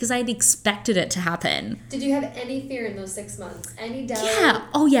I'd expected it to happen. Did you have any fear in those 6 months? Any doubt? Yeah.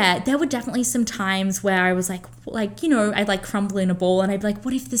 Oh yeah. There were definitely some times where I was like, I'd like crumble in a ball and I'd be like,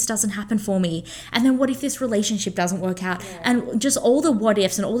 what if this doesn't happen for me? And then what if this relationship doesn't work out? Yeah. And just all the what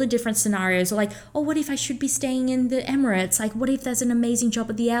ifs and all the different scenarios are like, oh, what if I should be staying in the Emirates? Like, what if there's an amazing job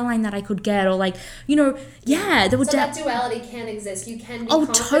at the airline that I could get? Or like, yeah, there would. So that duality can exist. You can be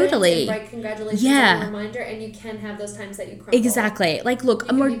totally. And write congratulations as a reminder, and you can have those times that you crumble. Exactly. Like, look,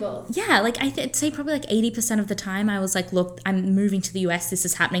 you can be both. Yeah, like I'd say probably like 80% of the time I was like, look, I'm moving to the US. This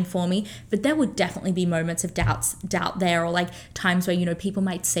is happening for me. But there would definitely be moments of doubt there, or like times where people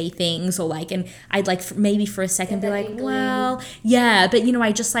might say things, or like, and I'd like maybe for a second be like, well, yeah, but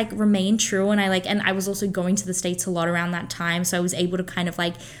I just like remain true, and I was also going to the States a lot around that time, so I was able to kind of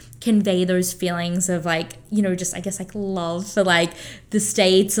like convey those feelings of like, just I guess like love for like the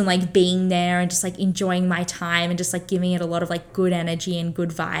States and like being there and just like enjoying my time and just like giving it a lot of like good energy and good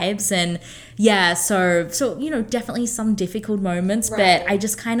vibes. And yeah, so definitely some difficult moments, right. But I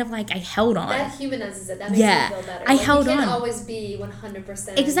just kind of like I held on. That humanizes it. That makes me feel better. I held on. You can't always be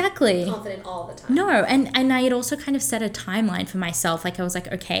 100% exactly confident all the time. No, and I had also kind of set a timeline for myself. Like I was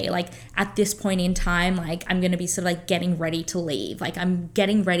like, okay, like at this point in time, like I'm gonna be sort of like getting ready to leave. Like I'm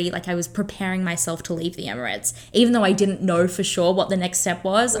getting ready. Like I was preparing myself to leave the Emirates, even though I didn't know for sure what the next step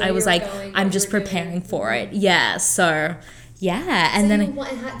was. I was like, I'm just preparing for it. Yeah. So yeah. And so then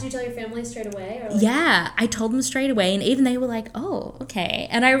did you tell your family straight away? Or like, yeah, I told them straight away, and even they were like, oh, okay.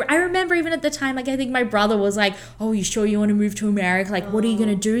 And I remember even at the time, like I think my brother was like, oh, you sure you want to move to America? Like, what are you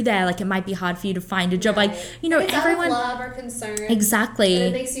gonna do there? Like, it might be hard for you to find a job. Right. Like, it's everyone out of love or concern. Exactly.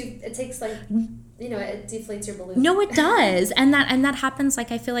 And it takes like. It deflates your balloon. No, it does. And that happens,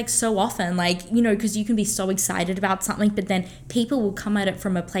 like, I feel like so often, like, because you can be so excited about something, but then people will come at it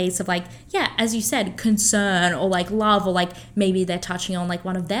from a place of like, yeah, as you said, concern or like love, or like maybe they're touching on like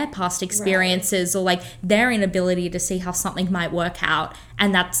one of their past experiences, right. Or like their inability to see how something might work out.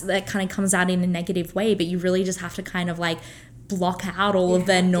 And that kind of comes out in a negative way, but you really just have to kind of like block out all of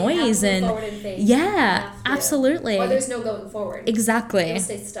their noise and absolutely, or there's no going forward. Exactly. You'll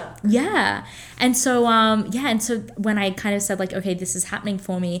stay stuck. Yeah. And so when I kind of said like, okay, this is happening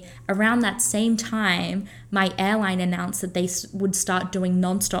for me, around that same time my airline announced that they would start doing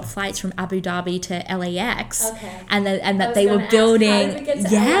non-stop flights from Abu Dhabi to LAX. Okay. And that they were building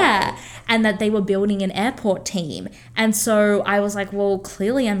and that they were building an airport team. And so I was like, well,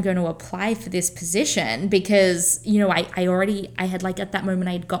 clearly I'm going to apply for this position because, I had like at that moment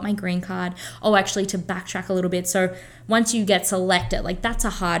I had got my green card. Oh, actually, to backtrack a little bit. So once you get selected, like that's a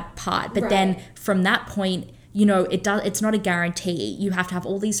hard part. But then from that point, it's not a guarantee. You have to have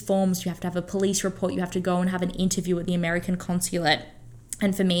all these forms. You have to have a police report. You have to go and have an interview at the American consulate.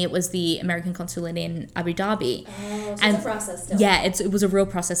 And for me, it was the American consulate in Abu Dhabi. Oh, so it's a process still. Yeah, it was a real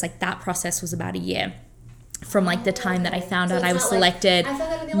process. Like that process was about a year. From like the time that I found out I was selected. I found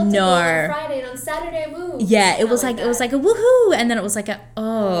out on the on Friday and on Saturday I moved. Yeah, it was like it was like a woohoo, and then it was like it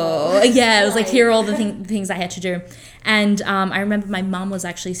was like here are all the things I had to do. And I remember my mum was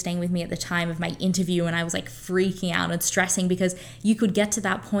actually staying with me at the time of my interview, and I was like freaking out and stressing because you could get to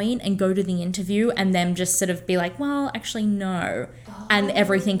that point and go to the interview and then just sort of be like, well, actually no. And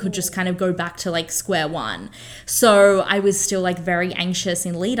everything could just kind of go back to like square one. So I was still like very anxious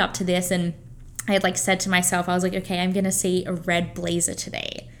in lead up to this, and I had like said to myself, I was like, okay, I'm going to see a red blazer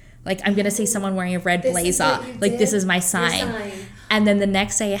today. Like I'm going to see someone wearing a red blazer. Like this is my sign. And then the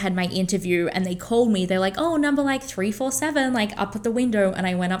next day I had my interview and they called me. They're like, oh, number like 347, like up at the window. And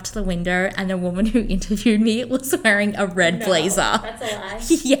I went up to the window and the woman who interviewed me was wearing a red blazer. That's a lie.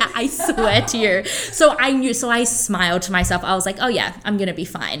 Yeah, I swear to you. So I smiled to myself. I was like, oh yeah, I'm going to be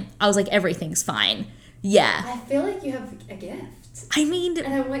fine. I was like, everything's fine. Yeah. I feel like you have a gift. I mean,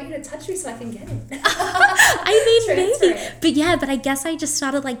 and I want you to touch me so I can get it. I mean, maybe, but I guess I just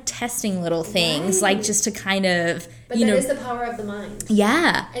started like testing little things, like just to kind of, but that is the power of the mind.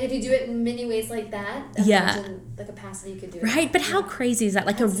 Yeah. And if you do it in many ways like that, imagine the capacity you could do it. Right, but how crazy is that?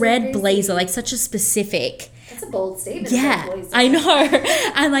 Like that's a red blazer, like such a specific. That's a bold statement. Yeah, I know.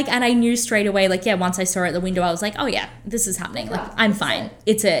 And I knew straight away, like, yeah, once I saw it at the window, I was like, oh yeah, this is happening. Like, I'm fine.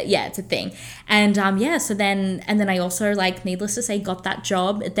 It's a thing. And so then I also, like, needless to say, got that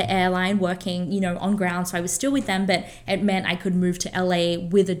job at the airline working, on ground. So I was still with them, but it meant I could move to LA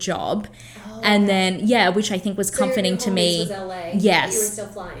with a job. And then, which I think was comforting to me. Was LA, yes. But you were still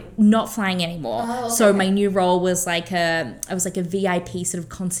flying. Not flying anymore. Oh, okay. So my new role was I was like a VIP sort of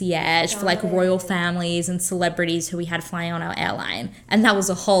concierge for like royal families and celebrities who we had flying on our airline. And that was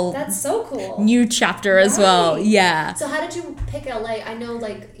a whole That's so cool. new chapter as well. Yeah. So how did you pick LA? I know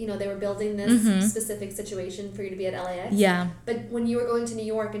they were building this specific situation for you to be at LAX. Yeah. But when you were going to New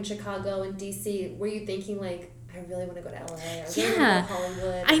York and Chicago and DC, were you thinking I really want to go to LA. I really want to go to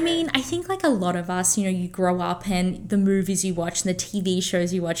Hollywood. I mean, I think a lot of us, you grow up and the movies you watch and the TV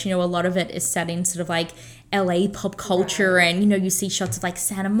shows you watch, a lot of it is set in sort of LA pop culture, and you see shots of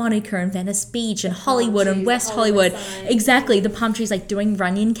Santa Monica and Venice Beach and Hollywood and West Hollywood. Exactly. The palm trees doing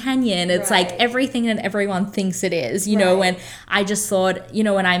Runyon Canyon. It's everything that everyone thinks it is, you know, and I just thought,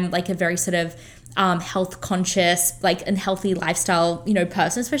 and I'm a very sort of health conscious, and healthy lifestyle,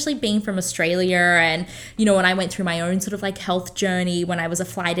 person, especially being from Australia. And, when I went through my own sort of health journey when I was a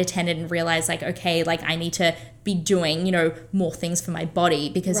flight attendant and realized okay, I need to be doing, more things for my body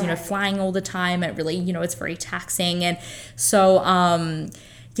because, flying all the time, it really, it's very taxing. And so,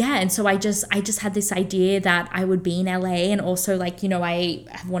 and so I just had this idea that I would be in LA, and also I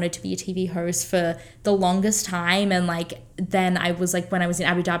have wanted to be a TV host for the longest time. And then I was when I was in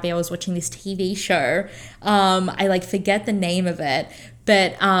Abu Dhabi, I was watching this TV show. I forget the name of it,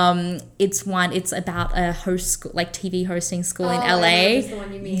 but it's about a host TV hosting school in LA. The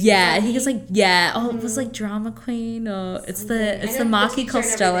one you mean. Yeah, he was it was Drama Queen, or it's the Marky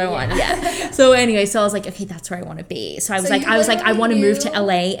Costello one. Yeah. So anyway, so I was okay, that's where I want to be. So I was I want to move to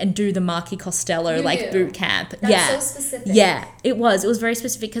LA and do the Marky Costello boot camp. That's so specific. Yeah, it was very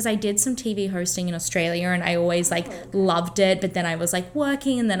specific because I did some TV hosting in Australia and I always loved it, but then I was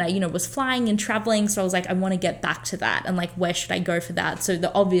working, and then I was flying and traveling, so I was I want to get back to that, and where should I go for that? So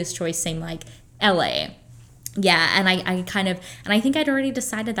the obvious choice seemed LA. Yeah, and I kind of, and I think I'd already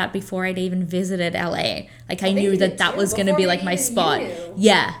decided that before I'd even visited LA. I knew that was going to be my spot.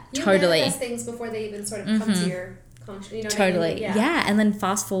 Yeah, totally. You manifest things before they even sort of come to your conscious, you know what totally. I mean? Yeah, and then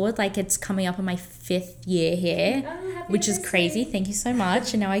fast forward, it's coming up on my 5th year here, which is crazy. Thank you so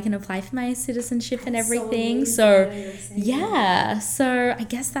much. And now I can apply for my citizenship and everything. So yeah, so I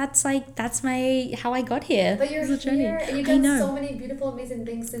guess that's how I got here. But you're here, and you've done so many beautiful, amazing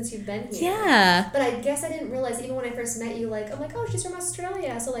things since you've been here. Yeah. But I guess I didn't realize, even when I first met you, I'm oh, she's from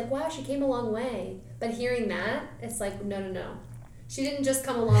Australia. So wow, she came a long way. But hearing that, it's no. She didn't just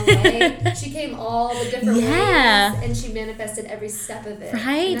come a long way. She came all the different ways, and she manifested every step of it.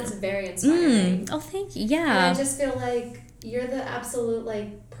 Right. And that's very inspiring. Oh, thank you. Yeah. And I just feel you're the absolute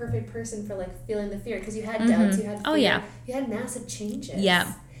perfect person for feeling the fear, because you had doubts, you had fear, you had massive changes.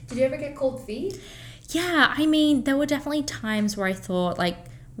 Yeah. Did you ever get cold feet? Yeah, I mean, there were definitely times where I thought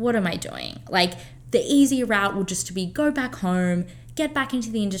what am I doing? The easy route would just to be go back home, get back into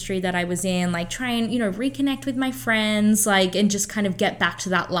the industry that I was in, try and, reconnect with my friends, and just kind of get back to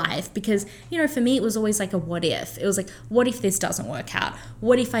that life. Because, for me, it was always a what if. It was what if this doesn't work out?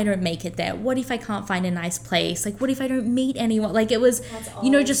 What if I don't make it there? What if I can't find a nice place? What if I don't meet anyone? It was,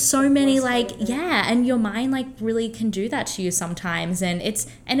 just so many, and your mind, really can do that to you sometimes. And it's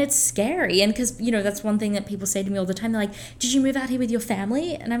scary. And because, that's one thing that people say to me all the time. They're did you move out here with your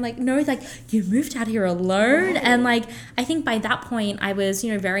family? And I'm no, you moved out here alone. Right. And, I think by that point, I was,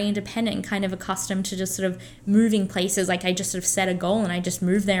 very independent and kind of accustomed to just sort of moving places. I just sort of set a goal and I just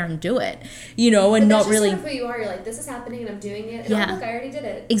moved there and do it, and but not really. Sort of who you are. You're this is happening and I'm doing it. And look, I already did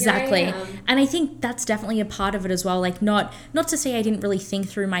it. Exactly. And I think that's definitely a part of it as well. Not to say I didn't really think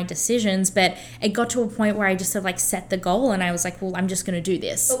through my decisions, but it got to a point where I just sort of set the goal and I was well, I'm just going to do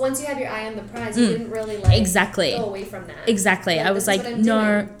this. But once you have your eye on the prize, you didn't really exactly go away from that. Exactly. I was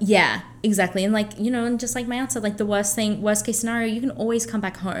no, doing. Yeah. Exactly. And and just my answer, the worst case scenario, you can always come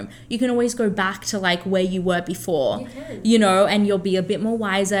back home. You can always go back to where you were before, and you'll be a bit more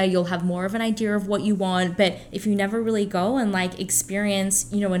wiser. You'll have more of an idea of what you want. But if you never really go and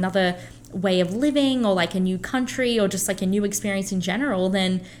experience, another way of living or a new country or just a new experience in general,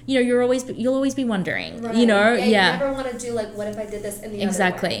 then, you'll always be wondering, right. You never want to do what if I did this in the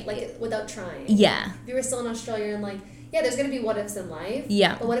exactly. other way, without trying. Yeah. If you were still in Australia and there's going to be what ifs in life.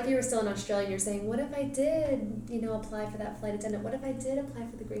 Yeah. But what if you were still in Australia and you're saying, what if I did, apply for that flight attendant? What if I did apply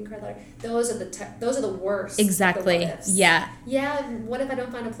for the green card letter? Those are the worst. Exactly. What ifs. Yeah. Yeah. What if I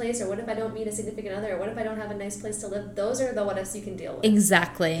don't find a place, or what if I don't meet a significant other, or what if I don't have a nice place to live? Those are the what ifs you can deal with.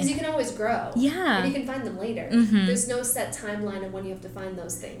 Exactly. Because you can always grow. Yeah. And you can find them later. Mm-hmm. There's no set timeline of when you have to find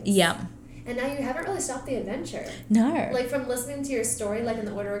those things. Yeah. And now you haven't really stopped the adventure. No. Like, from listening to your story, like, in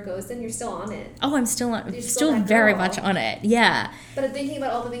the order it goes in, you're still on it. Oh, I'm still on, You're still that very girl. much on it. Yeah. But thinking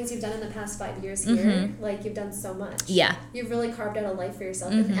about all the things you've done in the past 5 years here, like, you've done so much. Yeah. You've really carved out a life for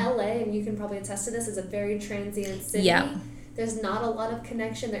yourself. In LA, and you can probably attest to this, is a very transient city. Yeah. There's not a lot of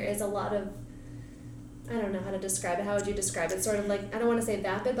connection. There is a lot of, I don't know how to describe it. How would you describe it? Sort of like, I don't want to say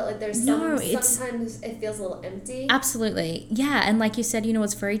vapid, but like there's sometimes it feels a little empty. Absolutely. Yeah. And like you said, you know,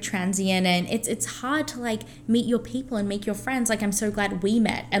 it's very transient, and it's hard to like meet your people and make your friends. Like, I'm so glad we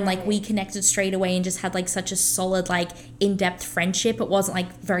met and like we connected straight away and just had like such a solid, like in-depth friendship. It wasn't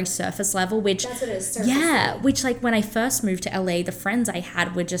like very surface level, which that's what it is. Surface level. Which like when I first moved to LA, the friends I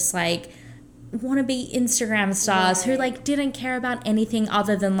had were just like wannabe Instagram stars who like didn't care about anything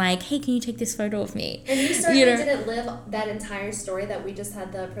other than like, hey, can you take this photo of me? And you certainly didn't live that entire story that we just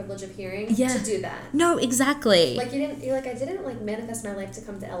had the privilege of hearing to do that. No, exactly. Like you're like, I didn't like manifest my life to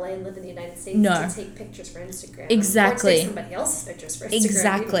come to LA and live in the United States to take pictures for Instagram. Exactly. Or take somebody else's pictures for Instagram.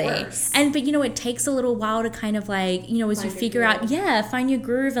 Exactly. And but you know, it takes a little while to kind of like, you know, as you figure out, find your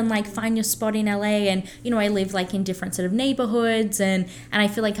groove and like find your spot in LA. And you know, I live like in different sort of neighborhoods, and I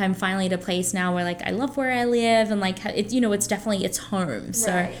feel like I'm finally at a place now where like I love where I live, and like it's, you know, it's definitely it's home.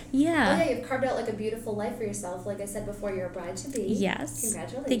 So yeah, you've carved out like a beautiful life for yourself. Like I said before, you're a bride to be. Yes.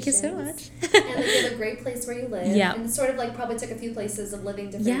 Congratulations. Thank you so much. And like, you have a great place where you live. Yeah. And sort of like probably took a few places of living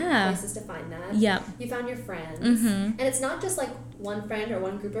different places to find that. Yeah. You found your friends. And it's not just like one friend or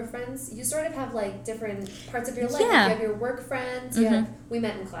one group of friends. You sort of have like different parts of your life. Yeah. Like, you have your work friends. You have, we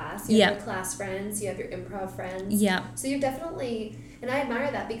met in class. You have your class friends. You have your improv friends. Yeah. So you're definitely, and I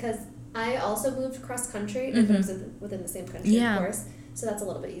admire that because I also moved cross country, but it was within the same country, of course. So that's a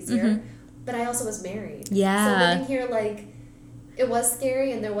little bit easier. But I also was married. Yeah. So living here, like, it was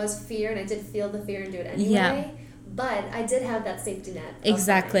scary and there was fear, and I did feel the fear and do it anyway. Yeah. But I did have that safety net.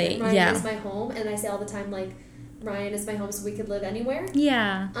 Exactly. Ryan is my home, and I say all the time, like, Ryan is my home, so we could live anywhere.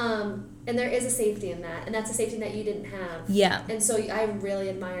 Yeah. And there is a safety in that, and that's a safety net you didn't have. Yeah. And so I really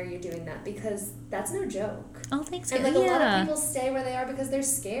admire you doing that because that's no joke. Oh, thanks. And like a lot of people stay where they are because they're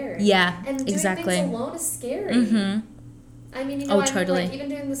scared. Yeah. And doing things alone is scary. I mean, you know, totally. Like, even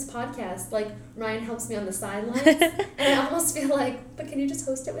doing this podcast, like, Ryan helps me on the sidelines, and I almost feel like, but can you just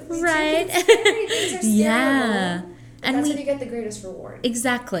host it with me? Right. Too? It's scary. Things are scary. Yeah. And that's when you get the greatest reward.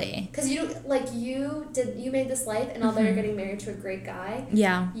 Exactly. Because you made this life, and although you're getting married to a great guy,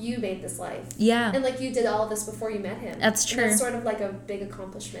 you made this life. Yeah. And like you did all of this before you met him. That's true. And that's sort of like a big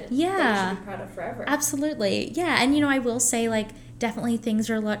accomplishment. Yeah. That you should be proud of forever. Absolutely. Yeah. And you know, I will say like definitely things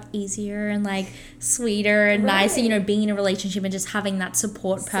are a lot easier and like sweeter and nicer, you know, being in a relationship and just having that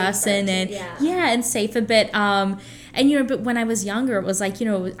support person and and safer. But and you know, but when I was younger, it was like, you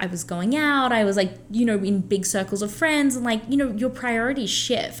know, I was going out, I was like, you know, in big circles of friends, and like, you know, your priorities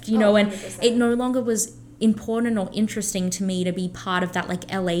shift, you know, and 100%. it no longer was important or interesting to me to be part of that like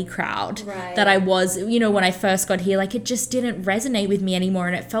LA crowd that I was, you know, when I first got here. Like, it just didn't resonate with me anymore,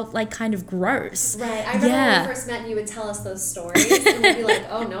 and it felt like kind of gross. Right. I remember when we first met and you would tell us those stories, and we'd be like,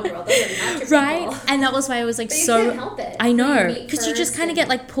 oh no, girl, those are not your people. And that was why I was like, but so you can't help it. I know, because you just kind of get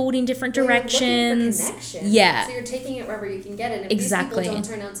like pulled in different directions. You're looking for connection. Yeah. So you're taking it wherever you can get it. And if these people don't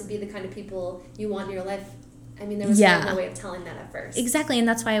turn out to be the kind of people you want in your life, I mean, there was no way of telling that at first. Exactly, and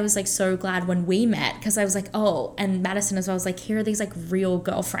that's why I was like so glad when we met, because I was like, oh, and Madison as well, I was like, here are these like real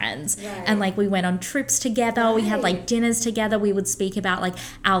girlfriends. And like we went on trips together, we had like dinners together, we would speak about like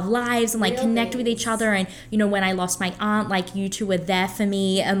our lives and like connect with each other. And you know, when I lost my aunt, like you two were there for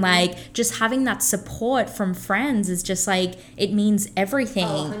me, and like just having that support from friends is just like, it means everything.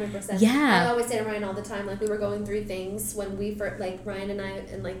 Oh, 100%. Yeah. I always say to Ryan all the time, like we were going through things when we first, like Ryan and I,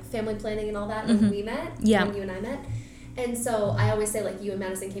 and like family planning and all that when we met, when you and I met. And so I always say, like, you and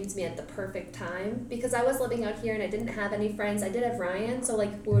Madison came to me at the perfect time, because I was living out here and I didn't have any friends. I did have Ryan, so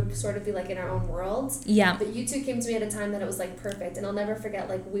like we would sort of be like in our own worlds. Yeah. But you two came to me at a time that it was like perfect, and I'll never forget,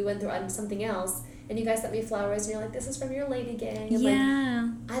 like, we went through something else, and you guys sent me flowers, and you're like, this is from your lady gang. And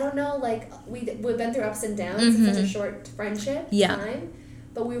like, I don't know, like we've been through ups and downs in such a short friendship time,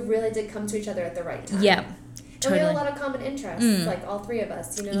 but we really did come to each other at the right time. Yeah. And we had a lot of common interests, like all three of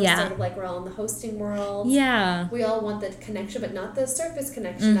us, you know, sort of like we're all in the hosting world. Yeah. We all want the connection, but not the surface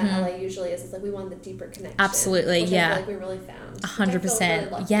connection that LA usually is. It's like we want the deeper connection. Absolutely, which I feel like we really found.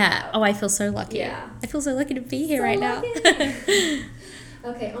 100%. Really Oh, I feel so lucky. Yeah. I feel so lucky to be here right now.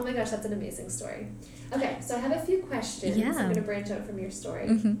 Okay, oh my gosh, that's an amazing story. Okay, so I have a few questions. I'm going to branch out from your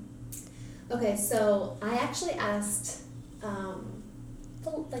story. Okay, so I actually asked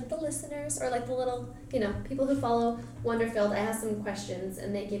the listeners, or like the little, you know, people who follow Wonderfilled, I asked them questions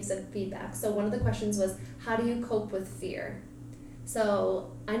and they gave some feedback. So one of the questions was, how do you cope with fear? So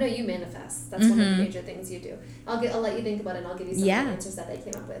I know you manifest. That's one of the major things you do. I'll let you think about it, and I'll give you some answers that I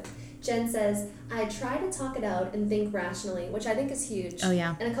came up with. Jen says, I try to talk it out and think rationally, which I think is huge. Oh,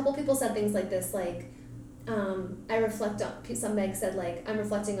 yeah. And a couple people said things like this, like, I reflect on, some Meg said, like, I'm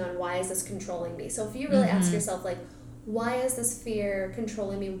reflecting on why is this controlling me? So if you really ask yourself, like, why is this fear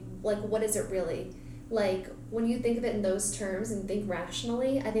controlling me? Like, what is it really? Like, when you think of it in those terms and think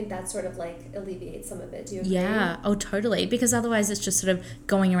rationally, I think that sort of, like, alleviates some of it. Do you agree? Yeah. Oh, totally. Because otherwise it's just sort of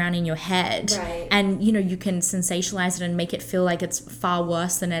going around in your head. Right. And, you know, you can sensationalize it and make it feel like it's far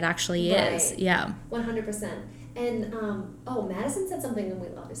worse than it actually is. Yeah. 100%. And, Madison said something, and we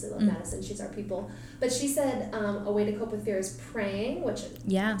obviously love Madison. She's our people. But she said a way to cope with fear is praying, which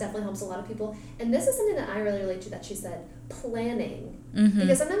definitely helps a lot of people. And this is something that I really relate to that she said, planning.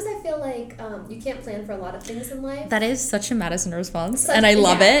 Because sometimes I feel like you can't plan for a lot of things in life. That is such a Madison response, and I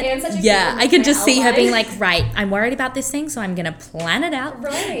love it. And such I can just see her being like, right, I'm worried about this thing, so I'm going to plan it out.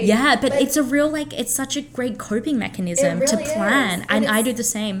 Right. Yeah, but it's a real, like, it's such a great coping mechanism really to plan. And I do the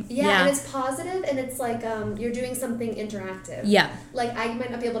same. Yeah, and it's positive, and it's like you're doing something interactive. Yeah. Like, I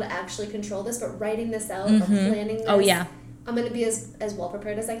might not be able to actually control this, but writing this out or planning this. Oh, yeah. I'm going to be as well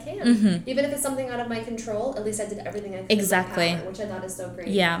prepared as I can. Even if it's something out of my control, at least I did everything I could Exactly. in my power, which I thought is so great.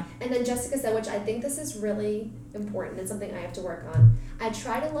 Yeah. And then Jessica said, which I think this is really important and something I have to work on. I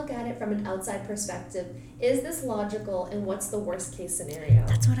try to look at it from an outside perspective. Is this logical, and what's the worst case scenario?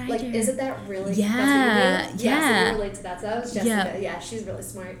 That's what I do. Like, is it that really? Yeah. That's what you do? Yeah. So you relate to that. So that was Jessica. Yeah, she's really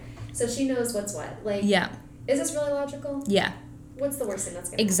smart. So she knows what's what. Like, Yeah. Is this really logical? Yeah. What's the worst thing that's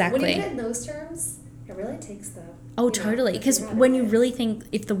going to Exactly. happen? When you put it in those terms, it really takes the... Oh, totally. Because when you really think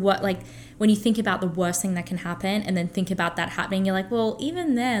when you think about the worst thing that can happen and then think about that happening, you're like, well,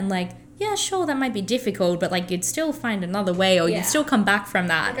 even then, like, yeah, sure, that might be difficult, but, like, you'd still find another way, or you'd still come back from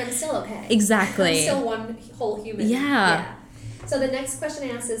that. Like, I'm still okay. Exactly. I'm still one whole human. Yeah. So the next question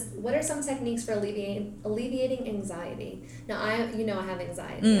I asked is, what are some techniques for alleviating anxiety? Now, I have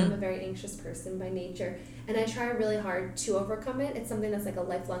anxiety. I'm a very anxious person by nature, and I try really hard to overcome it. It's something that's like a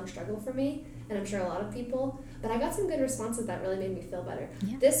lifelong struggle for me, and I'm sure a lot of people. But I got some good responses that really made me feel better.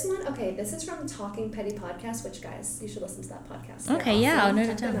 Yeah. This one, this is from Talking Petty Podcast, which, guys, you should listen to that podcast. Okay, yeah, I'll note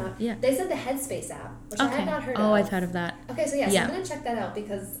it down. Yeah. They said the Headspace app, which I had not heard of. Oh, I've heard of that. Okay, so I'm going to check that out,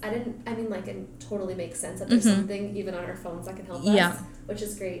 because it totally makes sense that there's something even on our phones that can help us, which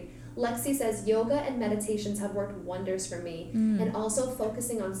is great. Lexi says, yoga and meditations have worked wonders for me, and also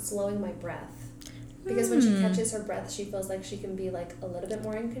focusing on slowing my breath. Because when she catches her breath, she feels like she can be, like, a little bit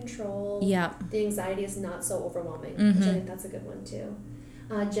more in control. Yeah. The anxiety is not so overwhelming, which I think that's a good one, too.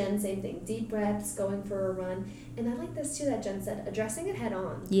 Jen, same thing. Deep breaths, going for a run. And I like this, too, that Jen said, addressing it head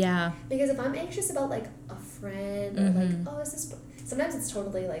on. Yeah. Because if I'm anxious about, like, a friend or, like, is this... Sometimes it's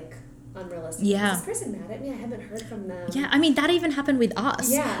totally, like... unrealistic. Yeah. Is this person mad at me? I haven't heard from them. Yeah, I mean, that even happened with us.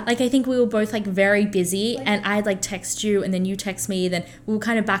 Yeah. Like, I think we were both, like, very busy, and I'd, like, text you, and then you text me, then we were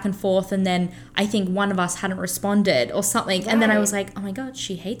kind of back and forth, and then I think one of us hadn't responded or something, and then I was like, oh my god,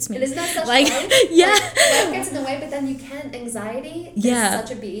 she hates me. And isn't that such like, yeah. Life gets in the way, but then you can't. Anxiety is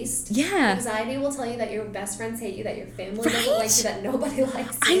such a beast. Yeah. Anxiety will tell you that your best friends hate you, that your family doesn't like you, that nobody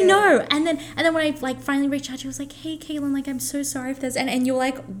likes you. I know. And then when I, like, finally reached out to you, I was like, hey, Caitlin, like, I'm so sorry if there's... And you were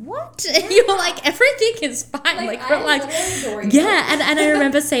like, what? Yeah. You were like, everything is fine. Like yeah. And I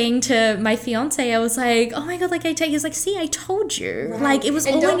remember saying to my fiance, I was like, oh my god, like, he was like, see, I told you. Right. Like, it was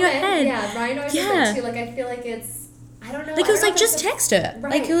all in your head. Yeah, Ryan always said that too. Like, I feel like it's, I don't know. Like, it was like, just text her.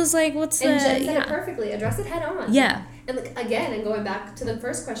 Right. Like, it was like, what's and Jen said it perfectly. Address it head on. Yeah. And, like, again, and going back to the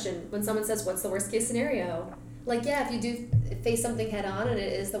first question, when someone says, what's the worst case scenario? Like, yeah, if you do face something head on and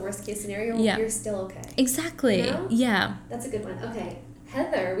it is the worst case scenario, you're still okay. Exactly. You know? Yeah. That's a good one. Okay.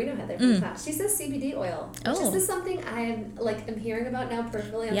 Heather, we know Heather from class. She says CBD oil. Which is something I'm hearing about now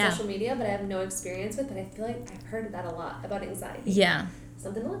peripherally on social media, but I have no experience with. But I feel like I've heard that a lot about anxiety. Yeah.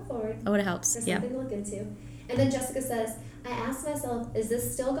 Something to look forward. Oh, it helps. There's something to look into. And then Jessica says, I asked myself, is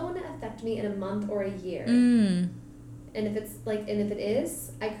this still going to affect me in a month or a year? And if it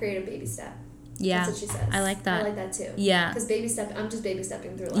is, I create a baby step. Yeah. That's what she says. I like that. I like that too. Yeah. Because I'm just baby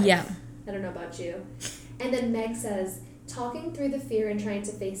stepping through life. Yeah. I don't know about you. And then Meg says, talking through the fear and trying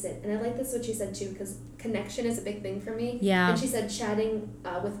to face it. And I like this what she said too, because connection is a big thing for me. Yeah. And she said chatting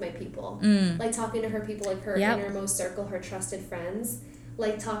with my people. Like talking to her people, like her innermost circle, her trusted friends.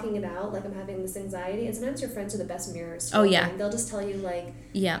 Like talking it out, like I'm having this anxiety. And sometimes your friends are the best mirrors. Oh, yeah. They'll just tell you like,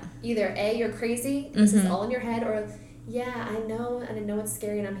 either A, you're crazy, and this is all in your head, or yeah, I know, and I know it's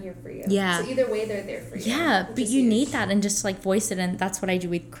scary, and I'm here for you. Yeah. So either way, they're there for you. Yeah, but you need that, and just, like, voice it, and that's what I do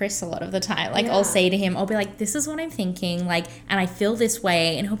with Chris a lot of the time. Like, I'll say to him, I'll be like, this is what I'm thinking, like, and I feel this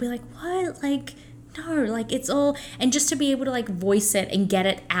way, and he'll be like, what? Like, No, like it's all, and just to be able to like voice it and get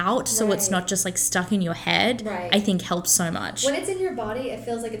it out so it's Right. not just like stuck in your head, Right. I think helps so much. When it's in your body, it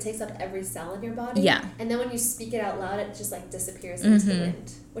feels like it takes up every cell in your body. Yeah. And then when you speak it out loud, it just like disappears into the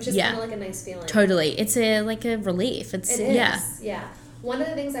wind, which is Yeah. kind of like a nice feeling. Totally. It's like a relief. It's, It is. yeah. Yeah. One of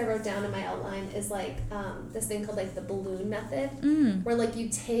the things I wrote down in my outline is like this thing called like the balloon method, where like you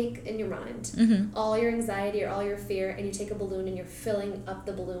take in your mind all your anxiety or all your fear, and you take a balloon and you're filling up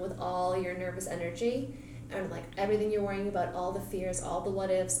the balloon with all your nervous energy. And like everything you're worrying about, all the fears, all the what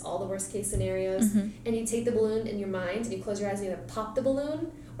ifs, all the worst case scenarios, and you take the balloon in your mind and you close your eyes and you either pop the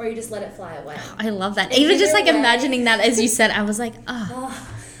balloon or you just let it fly away. I love that. And Even just like either way- imagining that as you said, I was like, oh.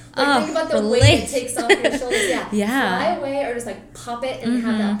 Like think about the weight relief. it takes off your shoulders. Yeah. Yeah. Fly away or just like pop it and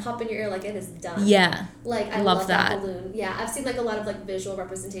have that pop in your ear like it is done. Yeah. Like I Love love that that. balloon. Yeah, I've seen like a lot of like visual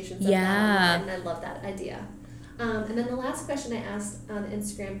representations of Yeah. that online, and I love that idea. And then the last question I asked on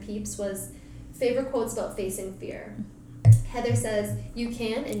Instagram peeps was favorite quotes about facing fear. Heather says, "You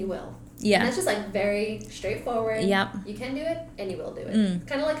can and you will." Yeah. And that's just like very straightforward. Yep. You can do it and you will do it.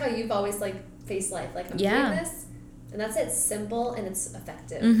 Kind of like how you've always like faced life. Like I'm doing this, and that's it. Simple and it's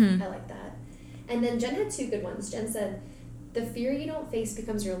effective. I like that. And then Jen had two good ones. Jen said, "The fear you don't face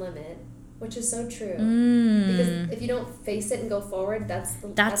becomes your limit," which is so true. Because if you don't face it and go forward, that's the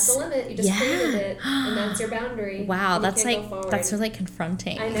limit. You just created it, and that's your boundary. Wow, and you that's can't like, go forward. that's really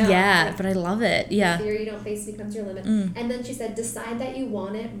confronting. I know. Yeah, Like, but I love it. Yeah. The fear you don't face becomes your limit. And then she said, "Decide that you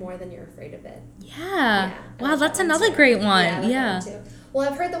want it more than you're afraid of it." Yeah. I Wow, like that's that one another too. great one. I like Yeah. that one too. Well,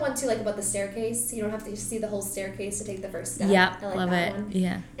 I've heard the one too, like about the staircase. You don't have to see the whole staircase to take the first step. Yeah, I like love that it. one.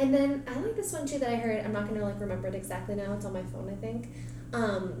 Yeah. And then I like this one too that I heard. I'm not gonna like remember it exactly now. It's on my phone, I think.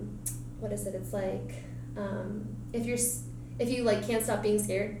 What is it? It's like if you like can't stop being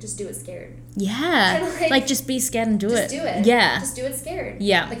scared, just do it scared. Yeah. Kinda Like just be scared and do it. Just do it. Yeah. Just do it scared.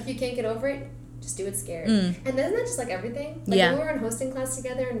 Yeah. Like if you can't get over it, just do it scared. And isn't that just like everything? Like Yeah. when we were in hosting class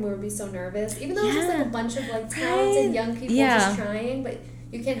together and we would be so nervous, even though it was just Yeah. like a bunch of like talented Right. young people Yeah. just trying, but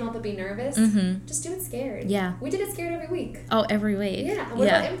you can't help but be nervous. Just do it scared. Yeah. We did it scared every week. Oh, every week. Yeah. And what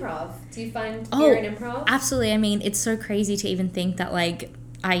about improv? Do you find Oh, fear in improv? Absolutely. I mean, it's so crazy to even think that like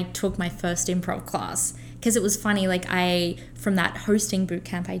I took my first improv class. Because it was funny, like from that hosting boot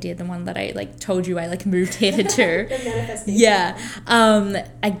camp I did, the one that I like told you I like moved here to. The manifestation. Yeah.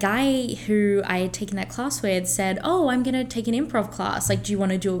 A guy who I had taken that class with said, "Oh, I'm going to take an improv class. Like, do you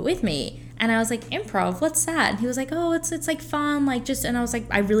want to do it with me?" And I was like, "Improv, what's that?" And he was like, "Oh, it's like fun, like just," and I was like,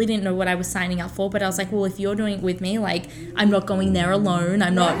 I really didn't know what I was signing up for, but I was like, well, if you're doing it with me, like I'm not going there alone.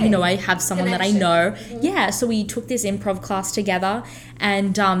 I'm not, I have someone that I know. Yeah. So we took this improv class together,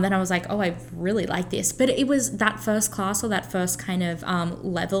 and then I was like, oh, I really like this. But it was that first class or that first kind of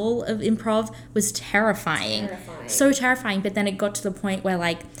level of improv was terrifying. So terrifying. But then it got to the point where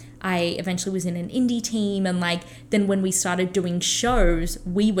like I eventually was in an indie team, and like then when we started doing shows,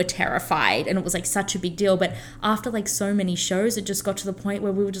 we were terrified, and it was like such a big deal. But after like so many shows, it just got to the point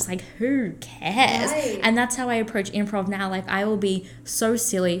where we were just like, who cares? Right. And that's how I approach improv now. Like I will be so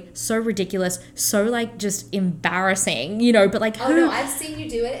silly, so ridiculous, so like just embarrassing, but like Oh no, I've seen you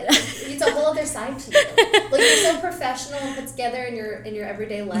do it. It's a whole other side to you. Like you're so professional and put together in your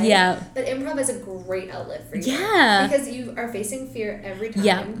everyday life. Yeah. But improv is a great outlet for you. Yeah. Because you are facing fear every time.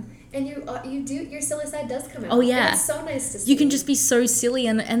 Yeah. And you do your silly side does come out. Oh, yeah. And it's so nice to see. you can just be so silly,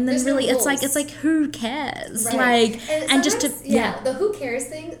 and then There's no really it's like rules. who cares? Right. Like and just to sometimes, the who cares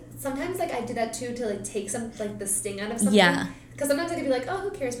thing. Sometimes like I do that too to like take some like the sting out of something. Yeah. Because sometimes I can be like, oh,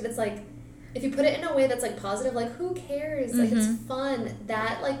 who cares? But it's like, if you put it in a way that's like positive, like who cares? Like it's fun.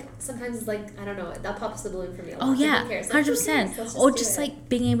 That like sometimes is like I don't know. That pops the balloon for me a lot. Oh Like, yeah, who cares? Like, who 100%. cares? Let's Or do just it. like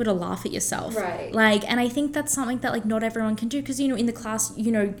being able to laugh at yourself, Right. Like, and I think that's something that like not everyone can do, because in the class,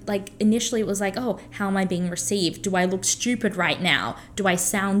 like initially it was like, oh, how am I being received? Do I look stupid right now? Do I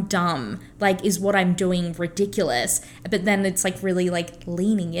sound dumb? Like, is what I'm doing ridiculous? But then it's like really like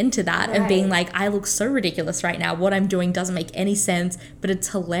leaning into that and being Right. like, I look so ridiculous right now. What I'm doing doesn't make any sense, but it's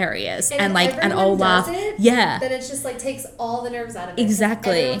hilarious, and if like an everyone old laugh. does it, Yeah. Then it's just like takes all the nerves out of it.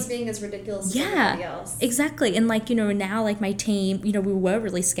 Exactly. Everyone's being as ridiculous as everybody else. Exactly. And like, now like my team, we were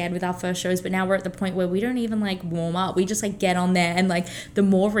really scared with our first shows, but now we're at the point where we don't even like warm up. We just like get on there, and like the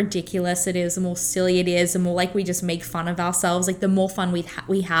more ridiculous it is, the more silly it is, the more like we just make fun of ourselves, like the more fun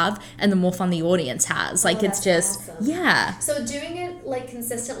we have, and the more fun the audience has. Like it's that's just awesome. yeah. So doing it like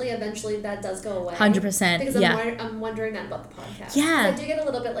consistently, eventually that does go away. 100%, Because yeah. I'm wondering that about the podcast. Yeah. 'Cause I do get a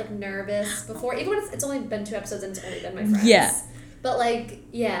little bit like nervous before, even when it's only been 2 episodes and it's only been my friends. Yeah. But like,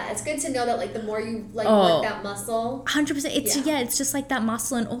 yeah, it's good to know that like the more you like Oh. work that muscle. 100%. It's Yeah. it's just like that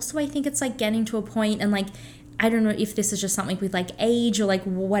muscle. And also I think it's like getting to a point, and like I don't know if this is just something with like age or like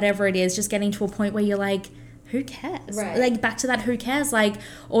whatever it is, just getting to a point where you're like, who cares? Right. Like back to that, who cares? Like,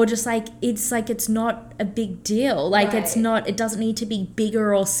 or just like it's not a big deal. Like Right. it doesn't need to be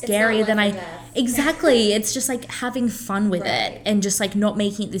bigger or scarier than life or death. Exactly. It's just like having fun with Right. it and just like not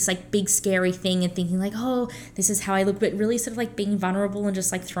making it this like big scary thing and thinking like, oh, this is how I look, but really sort of like being vulnerable and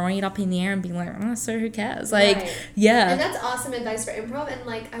just like throwing it up in the air and being like, oh, so who cares? Like, Right. yeah. And that's awesome advice for improv. And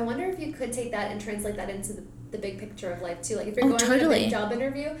like, I wonder if you could take that and translate that into the big picture of life too. Like if you're going to a totally. big job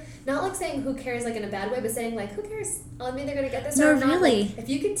interview, not like saying who cares like in a bad way, but saying like who cares? I'm either gonna get this No, or I'm not. really. Like, if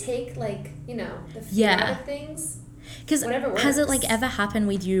you could take like, you know, the fear Yeah. out of things. Because Whatever has it works. like ever happened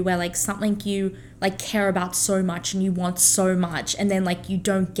with you where like something you like care about so much and you want so much and then like you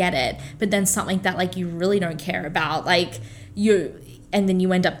don't get it, but then something that like you really don't care about, like and then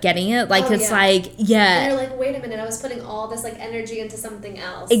you end up getting it, like Oh, it's yeah. like, And yeah, you're like, wait a minute, I was putting all this like energy into something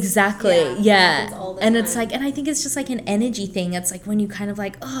else. exactly, Yeah, it yeah. happens all the And it's time. like, and I think it's just like an energy thing. It's like when you kind of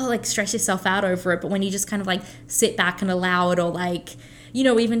like, oh, like stress yourself out over it, but when you just kind of like sit back and allow it, or like, you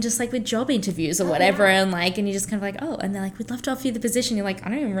know, even just like with job interviews or whatever, yeah. and like, and you just kind of like, oh, and they're like, we'd love to offer you the position. You're like, I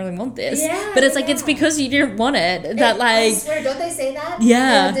don't even really want this. Yeah, But it's like, yeah. it's because you didn't want it. That I like, swear, don't they say that?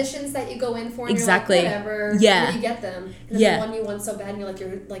 Yeah. The auditions that you go in for and Exactly. you're like, whatever. Yeah. And you get them. And then Yeah. the one you want so bad and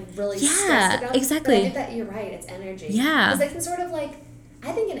you're like, really Yeah, stressed about. exactly. But I think that you're right, it's energy. Yeah. Because they can sort of like,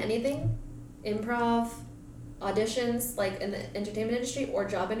 I think in anything, improv, auditions, like in the entertainment industry or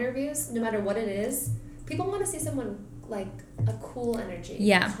job interviews, no matter what it is, people want to see someone like a cool energy,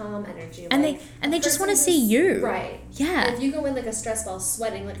 Yeah. calm energy. And like, they a just want to person see who's- you. Right. Yeah. And if you go in like a stress ball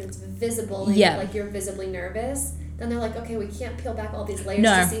sweating, like it's visible, and Yeah. like you're visibly nervous, then they're like, okay, we can't peel back all these layers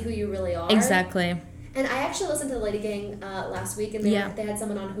No. to see who you really are. Exactly. And I actually listened to the Lady Gang last week, and they, Yeah. they had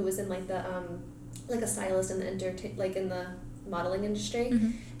someone on who was in like the like a stylist in the in the modeling industry, Mm-hmm.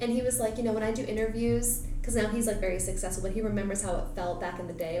 and he was like, you know, when I do interviews, because now he's like very successful, but he remembers how it felt back in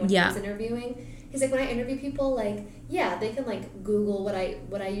the day when Yeah. he was interviewing. He's like, when I interview people, like, yeah, they can like Google what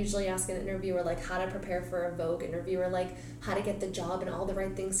I usually ask an interviewer, like how to prepare for a Vogue interview, or like how to get the job and all the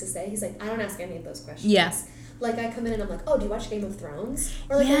right things to say. He's like, I don't ask any of those questions. Yeah. Like I come in and I'm like, oh, do you watch Game of Thrones?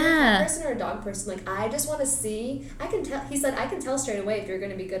 Or like, are you a Yeah. cat person or a dog person? Like, I just want to see. I can tell. He said, I can tell straight away if you're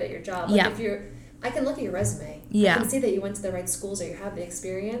going to be good at your job. Like, Yeah. I can look at your resume. Yeah. I can see that you went to the right schools or you have the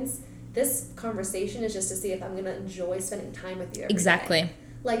experience. This conversation is just to see if I'm going to enjoy spending time with you every Exactly. day.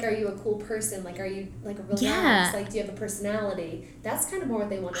 Like, are you a cool person? Like, are you like a relaxed? Yeah. Like, do you have a personality? That's kind of more what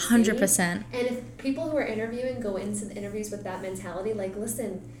they want to see. 100%. And if people who are interviewing go into the interviews with that mentality, like,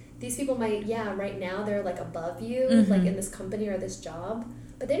 listen, these people might, right now they're like above you, Mm-hmm. like in this company or this job,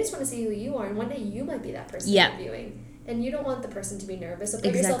 but they just want to see who you are, and one day you might be that person Yeah. interviewing, and you don't want the person to be nervous. So put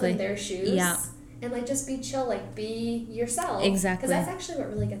yourself Exactly. in their shoes. Yeah. And like just be chill, like be yourself. Exactly. Because that's actually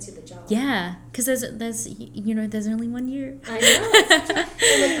what really gets you the job. Yeah. Because there's you know, there's only one you. I know.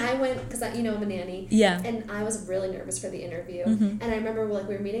 And like I went, because I'm a nanny. Yeah. And I was really nervous for the interview. Mhm. And I remember like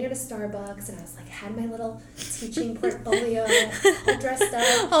we were meeting at a Starbucks, and I was like had my little teaching portfolio all dressed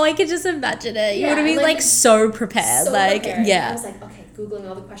up. Oh, I could just imagine it. You Yeah, would be like, like so prepared. So like, prepared. I yeah. was like, okay, Googling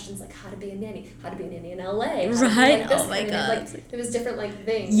all the questions, like how to be a nanny in LA. How to be, Right? like, this Oh my kind of- God. Like, there was different like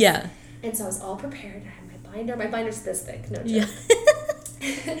things. Yeah. And so I was all prepared. I had my binder. My binder's this thick. No joke. Yeah.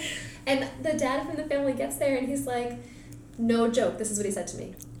 And the dad from the family gets there, and he's like, no joke, this is what he said to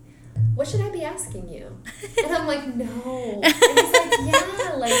me. What should I be asking you? And I'm like, no. And he's like,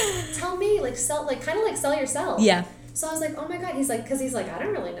 yeah, like, tell me, like, sell, like, kind of like sell yourself. Yeah. So I was like, oh my God. He's like, because he's like, I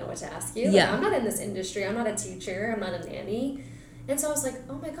don't really know what to ask you. Like, Yeah. I'm not in this industry. I'm not a teacher. I'm not a nanny. And so I was like,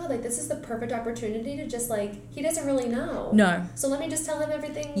 oh my God, like, this is the perfect opportunity to just, like, he doesn't really know. No. So let me just tell him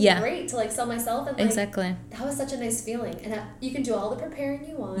everything Yeah. great to, like, sell myself. And, like, Exactly. that was such a nice feeling. And you can do all the preparing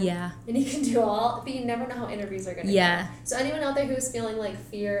you want. Yeah. And you can do all, but you never know how interviews are going to Yeah. go. So anyone out there who's feeling, like,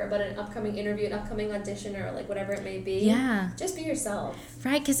 fear about an upcoming interview, an upcoming audition, or, like, whatever it may be. Yeah. Just be yourself.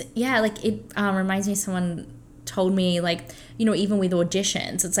 Right, because like it reminds me, someone told me, like, you know, even with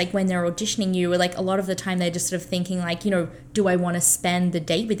auditions, it's like when they're auditioning you, like a lot of the time they're just sort of thinking like, you know, do I want to spend the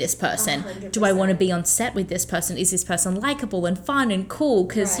day with this person? 100%. Do I want to be on set with this person? Is this person likable and fun and cool?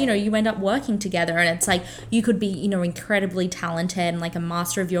 Because, you know, Right. you end up working together, and it's like you could be, you know, incredibly talented and like a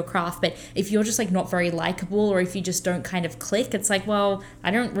master of your craft, but if you're just like not very likable, or if you just don't kind of click, it's like, well,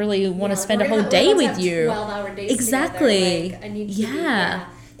 I don't really want to spend a whole day with you. 12-hour days Exactly. together. Like, I need to be, Yeah.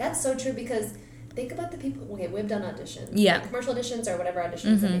 That's so true, because think about the people. Okay, we've done auditions. Yeah. Like commercial auditions or whatever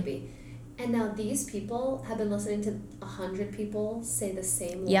auditions it may Mhm. be. And now these people have been listening to 100 people say the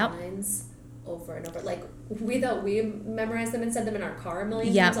same Yep. lines over and over. Like, we thought we memorized them and said them in our car a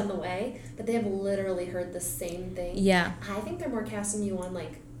million Yep. times on the way, but they have literally heard the same thing. Yeah. I think they're more casting you on,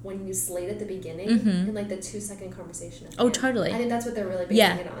 like, when you slate at the beginning and like the 2-second conversation at the end. Totally. I think that's what they're really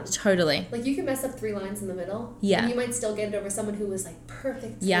basing it on. Totally. Like you can mess up 3 lines in the middle. Yeah. And you might still get it over someone who was like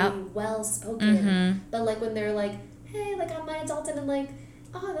perfectly well spoken. But like when they're like, hey, like I'm Maya Dalton, and like,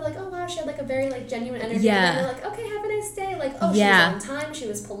 oh, they're like, oh wow, she had like a very like genuine energy. Yeah. And they're like, okay, have a nice day. Like, oh, she was on time, she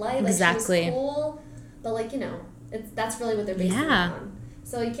was polite, like she was cool. But like, you know, that's really what they're basing it on.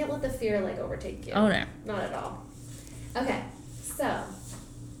 So you can't let the fear like overtake you. Oh no. Not at all. Okay, so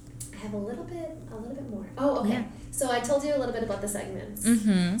I have a little bit more. Oh, okay. Yeah. So I told you a little bit about the segments.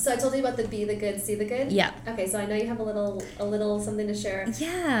 So I told you about the be the good, see the good. Yeah. Okay, so I know you have a little something to share.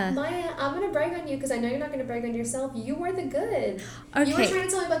 Yeah. Maya, I'm gonna brag on you because I know you're not gonna brag on yourself. You were the good. Okay. You were trying to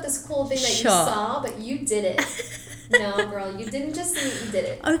tell me about this cool thing that you saw, but you did it. No, girl, you didn't just see it, you did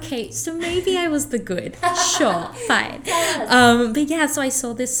it. Okay, so maybe I was the good. Sure, fine. But yeah, so I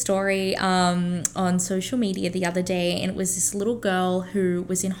saw this story on social media the other day, and it was this little girl who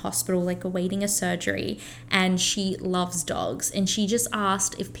was in hospital, like awaiting a surgery, and she loves dogs, and she just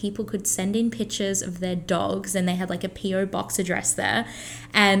asked if people could send in pictures of their dogs, and they had like a PO box address there.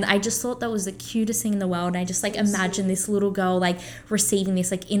 And I just thought that was the cutest thing in the world. And I just like imagine this little girl like receiving this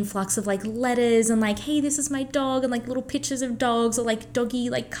like influx of like letters and like, hey, this is my dog, and like little pictures of dogs or like doggy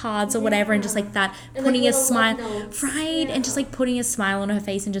like cards or whatever, and just like that, and putting like a smile, right? And just like putting a smile on her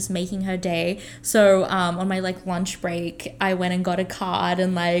face and just making her day. So on my like lunch break, I went and got a card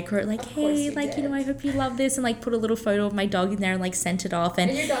and like wrote like, hey, like, you know, I hope you love this, and like put a little photo of my dog in there and like sent it off. And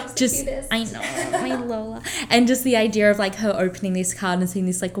your dog's just the cutest. I know, my Lola. And just the idea of like her opening this card and seeing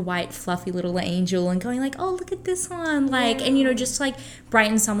this like white fluffy little angel and going like, oh, look at this one, like, and you know, just like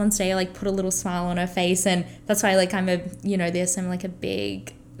brighten someone's day, like put a little smile on her face. And that's why like I'm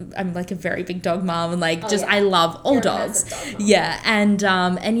like a very big dog mom, and like I love all dogs. Yeah, and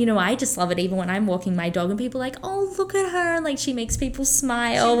you know, I just love it even when I'm walking my dog and people are like, oh, look at her, and like she makes people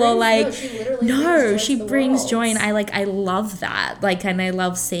smile, or like she brings joy, and I love that, like, and I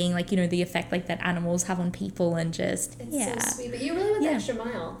love seeing like, you know, the effect like that animals have on people, and just it's so sweet. But you really went the extra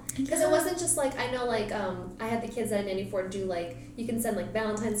mile, because it wasn't just like, I know like I had the kids that I nanny for do like, you can send like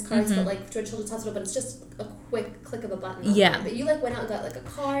Valentine's cards, but like to a children's hospital, but it's just a quick click of a button online. But you like went out and got like a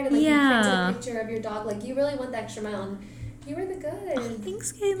card and like you printed a picture of your dog, like you really went the extra mile, and you were the good. Oh,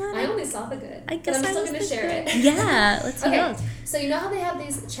 thanks, Caitlin. I only saw the good. I guess but I'm still going to share it. Yeah, let's hear it. So you know how they have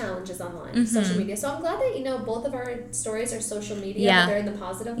these challenges online, social media. So I'm glad that, you know, both of our stories are social media, but they're in the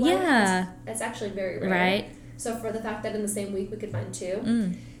positive light. Yeah. It's actually very rare. Right. So for the fact that in the same week we could find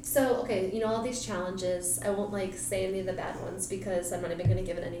 2. So, okay, you know, all these challenges, I won't like say any of the bad ones because I'm not even going to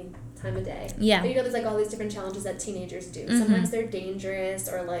give it any time of day. Yeah. But you know, there's like all these different challenges that teenagers do. Sometimes they're dangerous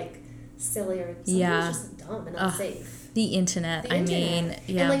or like silly, or sometimes just dumb and unsafe. The internet, I mean,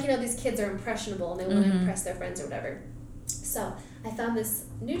 And like, you know, these kids are impressionable and they want to impress their friends or whatever. So I found this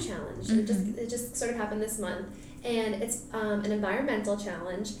new challenge. It just sort of happened this month. And it's an environmental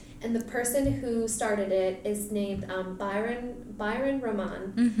challenge. And the person who started it is named Byron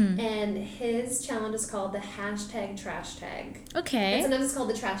Rahman. And his challenge is called the #TrashTag. Okay. And sometimes it's called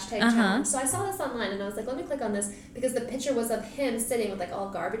the Trash Tag Challenge. So I saw this online and I was like, let me click on this, because the picture was of him sitting with like all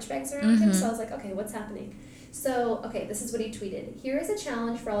garbage bags around him. So I was like, okay, what's happening? So, okay, this is what he tweeted. Here is a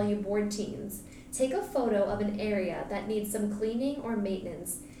challenge for all you bored teens. Take a photo of an area that needs some cleaning or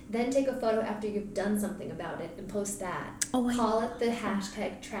maintenance. Then take a photo after you've done something about it and post that. Call it the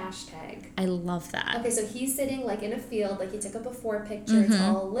 #TrashTag. I love that. Okay, so he's sitting like in a field, like he took a before picture. It's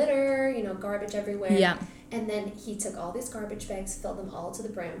all litter, you know, garbage everywhere. Yeah. And then he took all these garbage bags, filled them all to the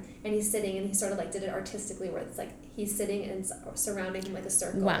brim, and he's sitting, and he sort of like did it artistically, where it's like he's sitting and surrounding him like a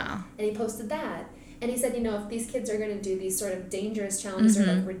circle. Wow. And he posted that. And he said, you know, if these kids are going to do these sort of dangerous challenges or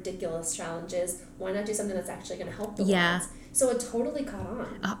like ridiculous challenges, why not do something that's actually going to help the world? So it totally caught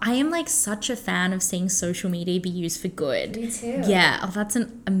on. I am like such a fan of seeing social media be used for good. Me too. Yeah. Oh, that's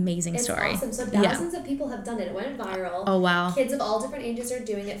an amazing story. It's awesome. So thousands of people have done it. It went viral. Oh, wow. Kids of all different ages are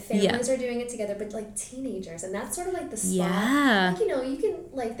doing it. Families are doing it together, but like teenagers. And that's sort of like the spot. Yeah. Like, you know, you can,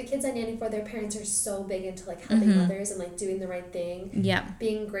 like the kids I nanny for, their parents are so big into like helping others and like doing the right thing. Yeah.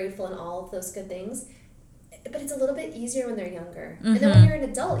 Being grateful and all of those good things. But it's a little bit easier when they're younger. And then when you're an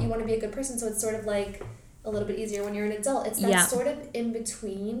adult, you want to be a good person. So it's sort of like a little bit easier when you're an adult. It's that sort of in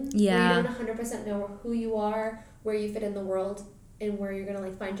between where you don't 100% know who you are, where you fit in the world, and where you're going to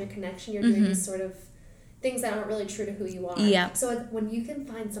like find your connection. You're doing these sort of things that aren't really true to who you are. Yeah. So when you can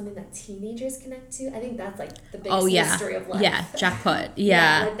find something that teenagers connect to, I think that's like the biggest mystery of life. Yeah, jackpot.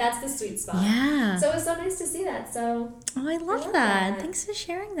 Yeah. Like that's the sweet spot. Yeah. So it was so nice to see that. So I love that. Thanks for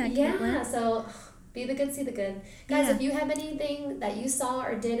sharing that, Caitlin. Yeah. So Be the good, see the good. Guys, Yeah. if you have anything that you saw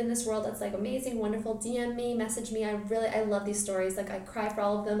or did in this world that's like amazing, wonderful, DM me, message me. I love these stories. Like I cry for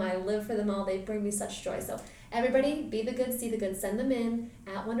all of them. I live for them all. They bring me such joy. So everybody, be the good, see the good. Send them in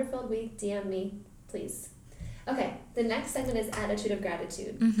at Wonderfilled Week. DM me, please. Okay, the next segment is attitude of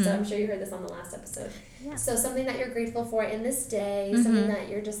gratitude. Mm-hmm. So I'm sure you heard this on the last episode. Yeah. So something that you're grateful for in this day, Mm-hmm. something that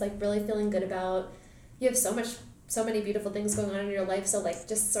you're just like really feeling good about. You have so many beautiful things going on in your life. So like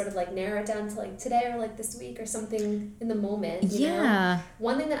just sort of like narrow it down to like today or like this week or something in the moment. You know?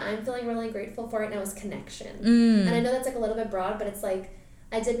 One thing that I'm feeling really grateful for right now is connection. And I know that's like a little bit broad, but it's like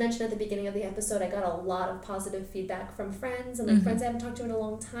I did mention at the beginning of the episode, I got a lot of positive feedback from friends and like friends I haven't talked to in a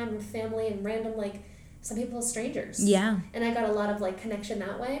long time, and family and random like some people strangers. Yeah. And I got a lot of like connection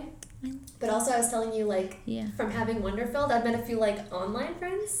that way. But also I was telling you like from having Wonderfilled, I've met a few like online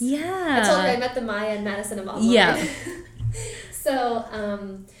friends. Yeah. I told you I met the Maya and Madison of online. Yeah. So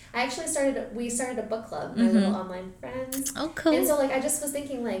we started a book club, my little online friends. Oh, cool. And so like I just was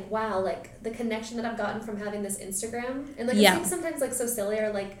thinking like, wow, like the connection that I've gotten from having this Instagram, and like it seems sometimes like so silly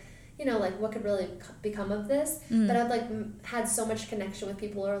or like, you know, like what could really become of this, but I've like had so much connection with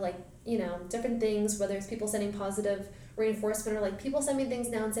people, or like, you know, different things, whether it's people sending positive reinforcement, or like people send me things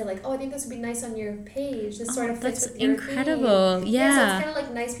now and say like, oh, I think this would be nice on your page, this sort of fits with your incredible theme. Yeah. So it's kind of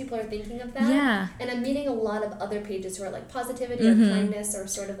like nice people are thinking of that. Yeah. And I'm meeting a lot of other pages who are like positivity or kindness, or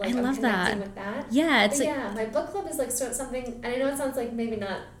sort of like I'm connecting with that. Yeah, it's but like, yeah, my book club is like sort of something, and I know it sounds like maybe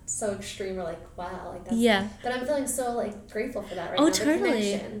not so extreme or like wow, like that's but I'm feeling so like grateful for that right now.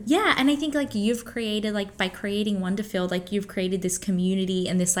 Totally. Yeah, and I think like you've created, like by creating Wonderfilled, like you've created this community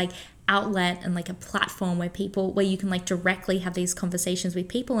and this like outlet and like a platform where you can like directly have these conversations with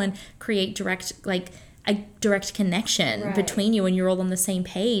people and create a direct connection between you, and you're all on the same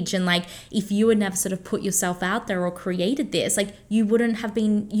page. And like if you had never sort of put yourself out there or created this, like you wouldn't have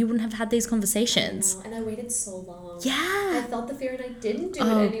had these conversations. And I waited so long. Yeah. I felt the fear and I didn't do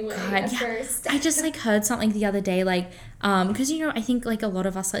it anyway at first. I just like heard something the other day, like because you know I think like a lot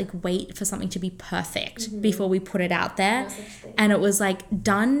of us like wait for something to be perfect before we put it out there, and it was like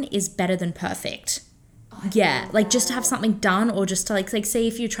done is better than perfect. Like just to have something done, or just to like say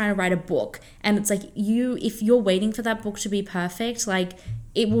if you're trying to write a book and it's like if you're waiting for that book to be perfect, like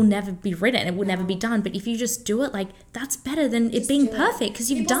it will never be written, it will never be done. But if you just do it, like that's better than it being perfect, because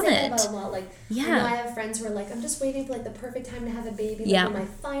you've done it. About a lot. Like I know I have friends who are like, I'm just waiting for like the perfect time to have a baby, like when my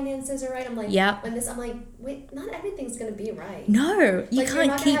finances are right. I'm like, when this, I'm like, wait, not everything's gonna be right. No, you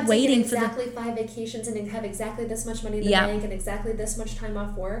can't keep waiting for exactly 5 vacations and have exactly this much money in the bank and exactly this much time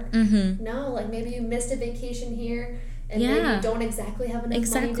off work. No, like maybe you missed a vacation here, and maybe you don't exactly have enough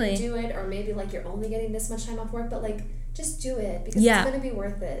money to do it, or maybe like you're only getting this much time off work, but like just do it, because it's going to be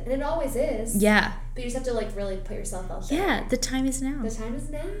worth it, and it always is. But you just have to like really put yourself out there. The time is now. The time is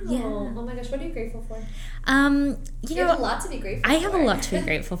now. Oh my gosh, what are you grateful for? You have a lot to be grateful for. I have a lot to be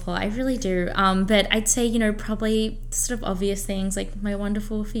grateful for. I really do. But I'd say, you know, probably sort of obvious things like my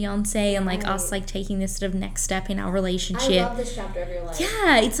wonderful fiance and like us like taking this sort of next step in our relationship. I love this chapter of your life.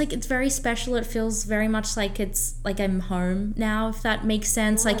 Yeah, it's like it's very special. It feels very much like it's like I'm home now, if that makes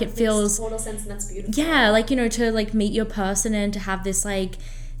sense. Like it feels total sense, and that's beautiful. Yeah, like, you know, to like meet your person and to have this like,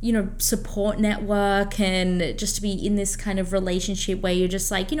 you know, support network, and just to be in this kind of relationship where you're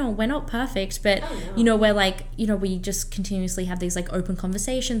just like, you know, we're not perfect, but you know, we're like, you know, we just continuously have these like open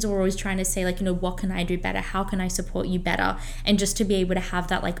conversations, or we're always trying to say like, you know, what can I do better, how can I support you better, and just to be able to have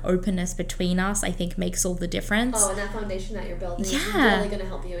that like openness between us, I think makes all the difference. And that foundation that you're building is really going to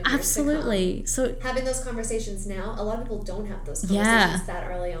help you in years to come. So having those conversations now, a lot of people don't have those conversations that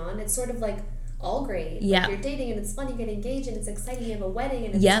early on. It's sort of like all great. Like you're dating and it's fun, you get engaged and it's exciting, you have a wedding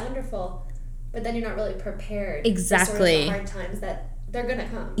and it's wonderful. But then you're not really prepared for sort of the hard times that they're gonna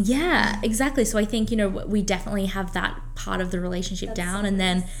come. Yeah, exactly. So I think, you know, we definitely have that part of the relationship down, and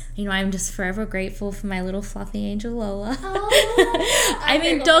then, you know, I'm just forever grateful for my little fluffy angel Lola. I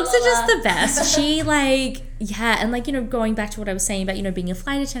mean, dogs are just the best. She like, and like, you know, going back to what I was saying about, you know, being a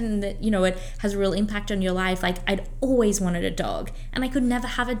flight attendant, that, you know, it has a real impact on your life. Like I'd always wanted a dog, and I could never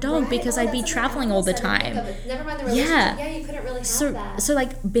have a dog because I'd be traveling all the time. Never mind the relationship. Yeah, you couldn't really have that. So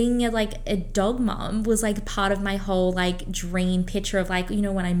like being a dog mom was like part of my whole like dream picture of like, you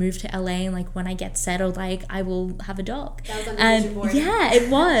know, when I move to LA and like when I get settled, like I will have a dog. That was on the vision board. Yeah, it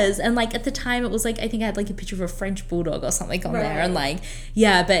was. And like at the time it was like, I think I had like a picture of a French bulldog or something on there, and like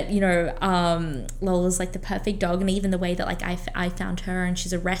but you know, Lola's like the perfect dog, and even the way that like I found her, and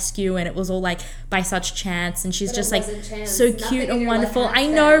she's a rescue, and it was all like by such chance, and she's just like so cute and wonderful. I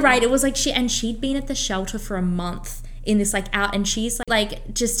know, right? It was like she'd been at the shelter for a month in this like out, and she's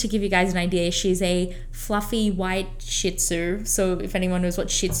like, just to give you guys an idea, she's a fluffy white Shih Tzu. So if anyone knows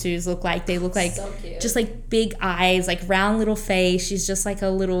what Shih Tzus look like, they look like So cute. just like big eyes, like round little face. She's just like a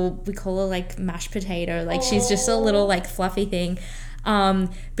little, we call her like mashed potato. Like she's just a little like fluffy thing.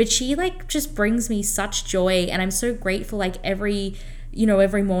 But she like just brings me such joy, and I'm so grateful like every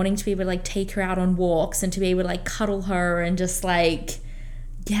morning to be able to like take her out on walks and to be able to like cuddle her and just like,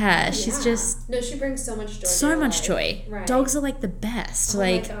 she's just no, she brings so much joy. so much life. joy. Right. Dogs are like the best. Oh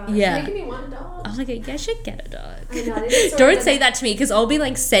like, my gosh. yeah. You're making me want a dog. I'm like, I should get a dog. I know, they just Don't sort say of- that to me, because I'll be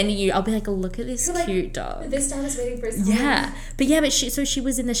like sending you. I'll be like, look at this You're like, cute dog. This dog is waiting for his home. Yeah, but she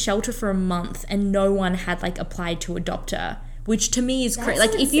was in the shelter for a month, and no one had like applied to adopt her, which to me is That's crazy.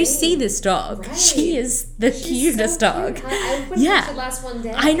 Like, if you insane. see this dog, Right. she is the She's cutest so dog. cute. I wouldn't Yeah. think she'd last one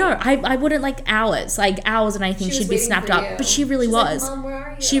day. I know. I wouldn't like hours, and I think She was she'd be waiting snapped for up. you. But she really She's was. Like, Mom, where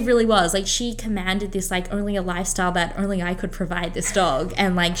are you? She really was. Like, she commanded this, like, only a lifestyle that only I could provide this dog.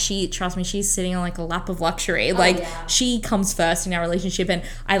 And, like, trust me, she's sitting on, like, a lap of luxury. Like, yeah. she comes first in our relationship. And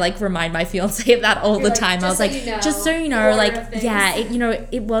I, like, remind my fiance of that all You're the like, time. I was just so like, you know, just so you the know, order like, of things. yeah,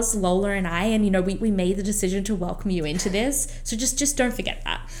 it was Lola and I. And, we made the decision to welcome you into this. So just don't forget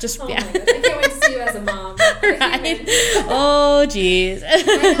that. Just, Oh yeah. my gosh, I can't wait to see you as a mom. Right? Oh, jeez. I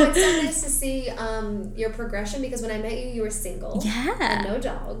know, it's so nice to see your progression, because when I met you, you were single. Yeah. And no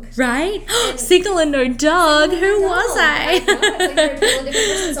dog. Right? Single and no dog. Who was I? know, it's like you're a totally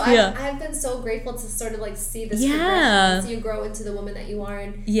different person. So Yeah. I've been so grateful to sort of like see this Yeah. progression, see you grow into the woman that you are,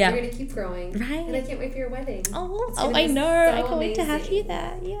 and Yeah. you're gonna keep growing. Right. And I can't wait for your wedding. Oh, It's gonna I be know. so I can't wait to have amazing. you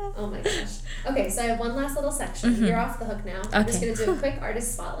there. Yeah. Oh my gosh. Okay, so I have one last little section. You're off the hook now. I'm just Okay. gonna do a quick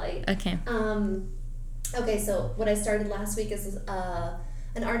artist spotlight. Okay. Okay, so what I started last week is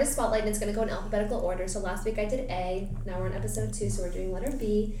an artist spotlight, and it's going to go in alphabetical order. So last week I did A, now we're on episode 2, so we're doing letter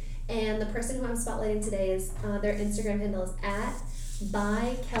B. And the person who I'm spotlighting today is, their Instagram handle is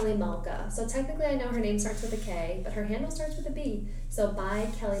by Kelly Malka. So technically I know her name starts with a K, but her handle starts with a B. So by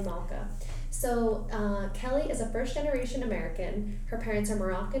Kelly Malka. So Kelly is a first-generation American. Her parents are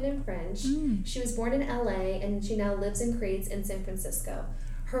Moroccan and French. She was born in LA, and she now lives and creates in San Francisco.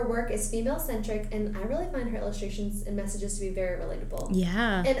 Her work is female-centric, and I really find her illustrations and messages to be very relatable.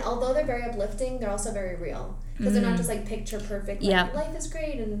 Yeah. And although they're very uplifting, they're also very real. Because they're not just like picture perfect, like Yeah. life is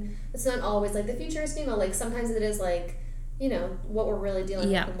great, and it's not always like the future is female. Like sometimes it is like, what we're really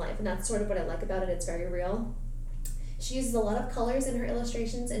dealing Yeah. with in life. And that's sort of what I like about it. It's very real. She uses a lot of colors in her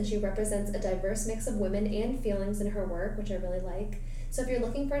illustrations, and she represents a diverse mix of women and feelings in her work, which I really like. So if you're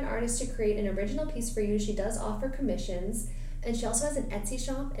looking for an artist to create an original piece for you, she does offer commissions. And she also has an Etsy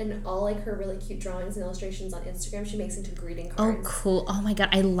shop, and all like her really cute drawings and illustrations on Instagram she makes into greeting Oh, cards. cool. Oh my God.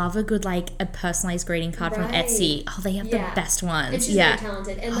 I love a good, like, a personalized greeting card from Right. Etsy. Oh, they have Yeah. the best ones. And she's yeah. very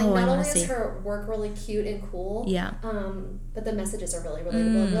talented. And like Oh, I not wanna only see. is her work really cute and cool, Yeah. but the messages are really relatable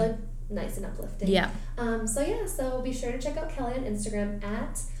and really nice and uplifting. Yeah. So be sure to check out Kelly on Instagram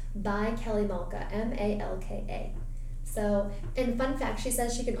at by Kelly Malka, Malka. So, and fun fact, she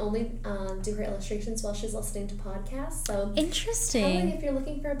says she can only do her illustrations while she's listening to podcasts. So Kelly, Interesting. if you're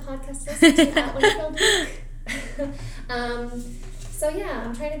looking for a podcast to listen to at Wonderfield Week. So yeah,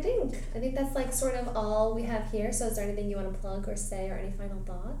 I'm trying to think. I think that's like sort of all we have here. So is there anything you want to plug or say, or any final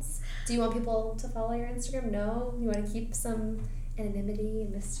thoughts? Do you want people to follow your Instagram? No? You want to keep some anonymity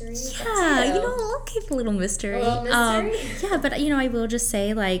and mystery? It's up to Yeah, you. I'll keep a little mystery. A little mystery? Yeah, but I will just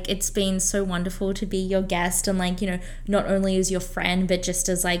say, like, it's been so wonderful to be your guest, and like, not only as your friend, but just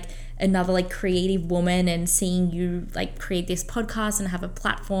as like another like creative woman, and seeing you like create this podcast and have a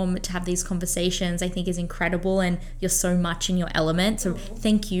platform to have these conversations, I think is incredible, and you're so much in your element. So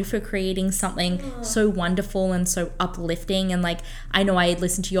thank you for creating something so wonderful and so uplifting. And like, I know I had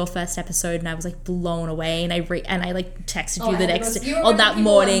listened to your first episode and I was like blown away, and I like texted you the next on that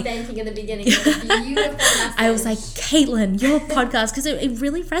morning. Thanking in the beginning. It was a beautiful message. I was like, Caitlin, your podcast, because it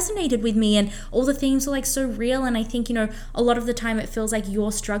really resonated with me, and all the themes were like so real. And I think, a lot of the time it feels like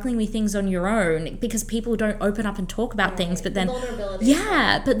you're struggling with things on your own because people don't open up and talk about things. But then, vulnerability.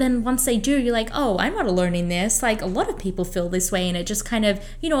 but then once they do, you're like, oh, I'm not alone in this. Like, a lot of people feel this way, and it just kind of,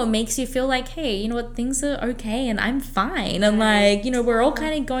 it makes you feel like, hey, you know what, things are okay, and I'm fine. And like, we're all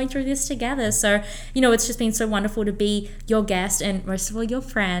kind of going through this together. So, it's just been so wonderful to be your guest, and most of all, your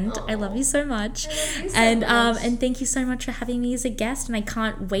friend. I love you so much. I love you so And much. and thank you so much for having me as a guest, and I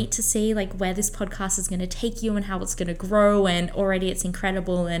can't wait to see like where this podcast is going to take you and how it's going to grow. And already it's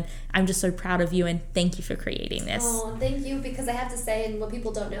incredible, and I'm just so proud of you, and thank you for creating this. Oh, thank you, because I have to say, and what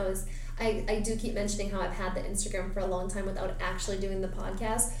people don't know is I do keep mentioning how I've had the Instagram for a long time without actually doing the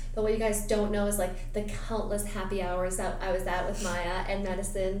podcast. But what you guys don't know is like the countless happy hours that I was at with Maya and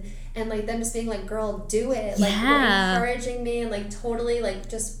Medicine, and like them just being like, girl, do it. Like encouraging me and like totally like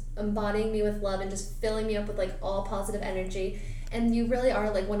just embodying me with love and just filling me up with like all positive energy. And you really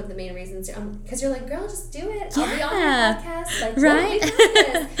are like one of the main reasons, because you're like, girl, just do it. I'll be on your podcast. Like, right?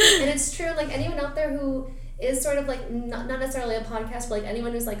 And it's true. Like anyone out there who is sort of like not necessarily a podcast, but like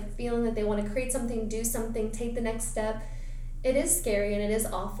anyone who's like feeling that they want to create something, do something, take the next step. It is scary and it is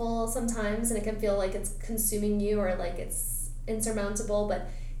awful sometimes, and it can feel like it's consuming you or like it's insurmountable. But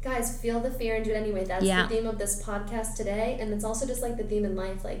guys, feel the fear and do it anyway. That's the theme of this podcast today, and it's also just like the theme in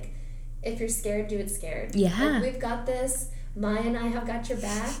life. Like, if you're scared, do it scared. Yeah. Like, we've got this. Maya and I have got your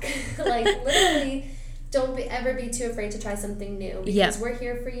back. Like, literally, don't ever be too afraid to try something new, because we're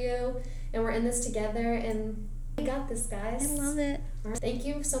here for you and we're in this together, and we got this, guys. I love it. Thank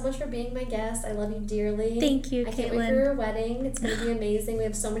you so much for being my guest. I love you dearly. Thank you, I can't wait for your wedding. It's going to be amazing. We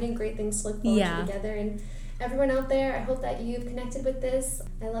have so many great things to look forward to together. And everyone out there, I hope that you've connected with this.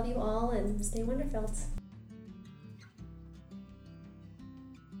 I love you all, and stay wonderful.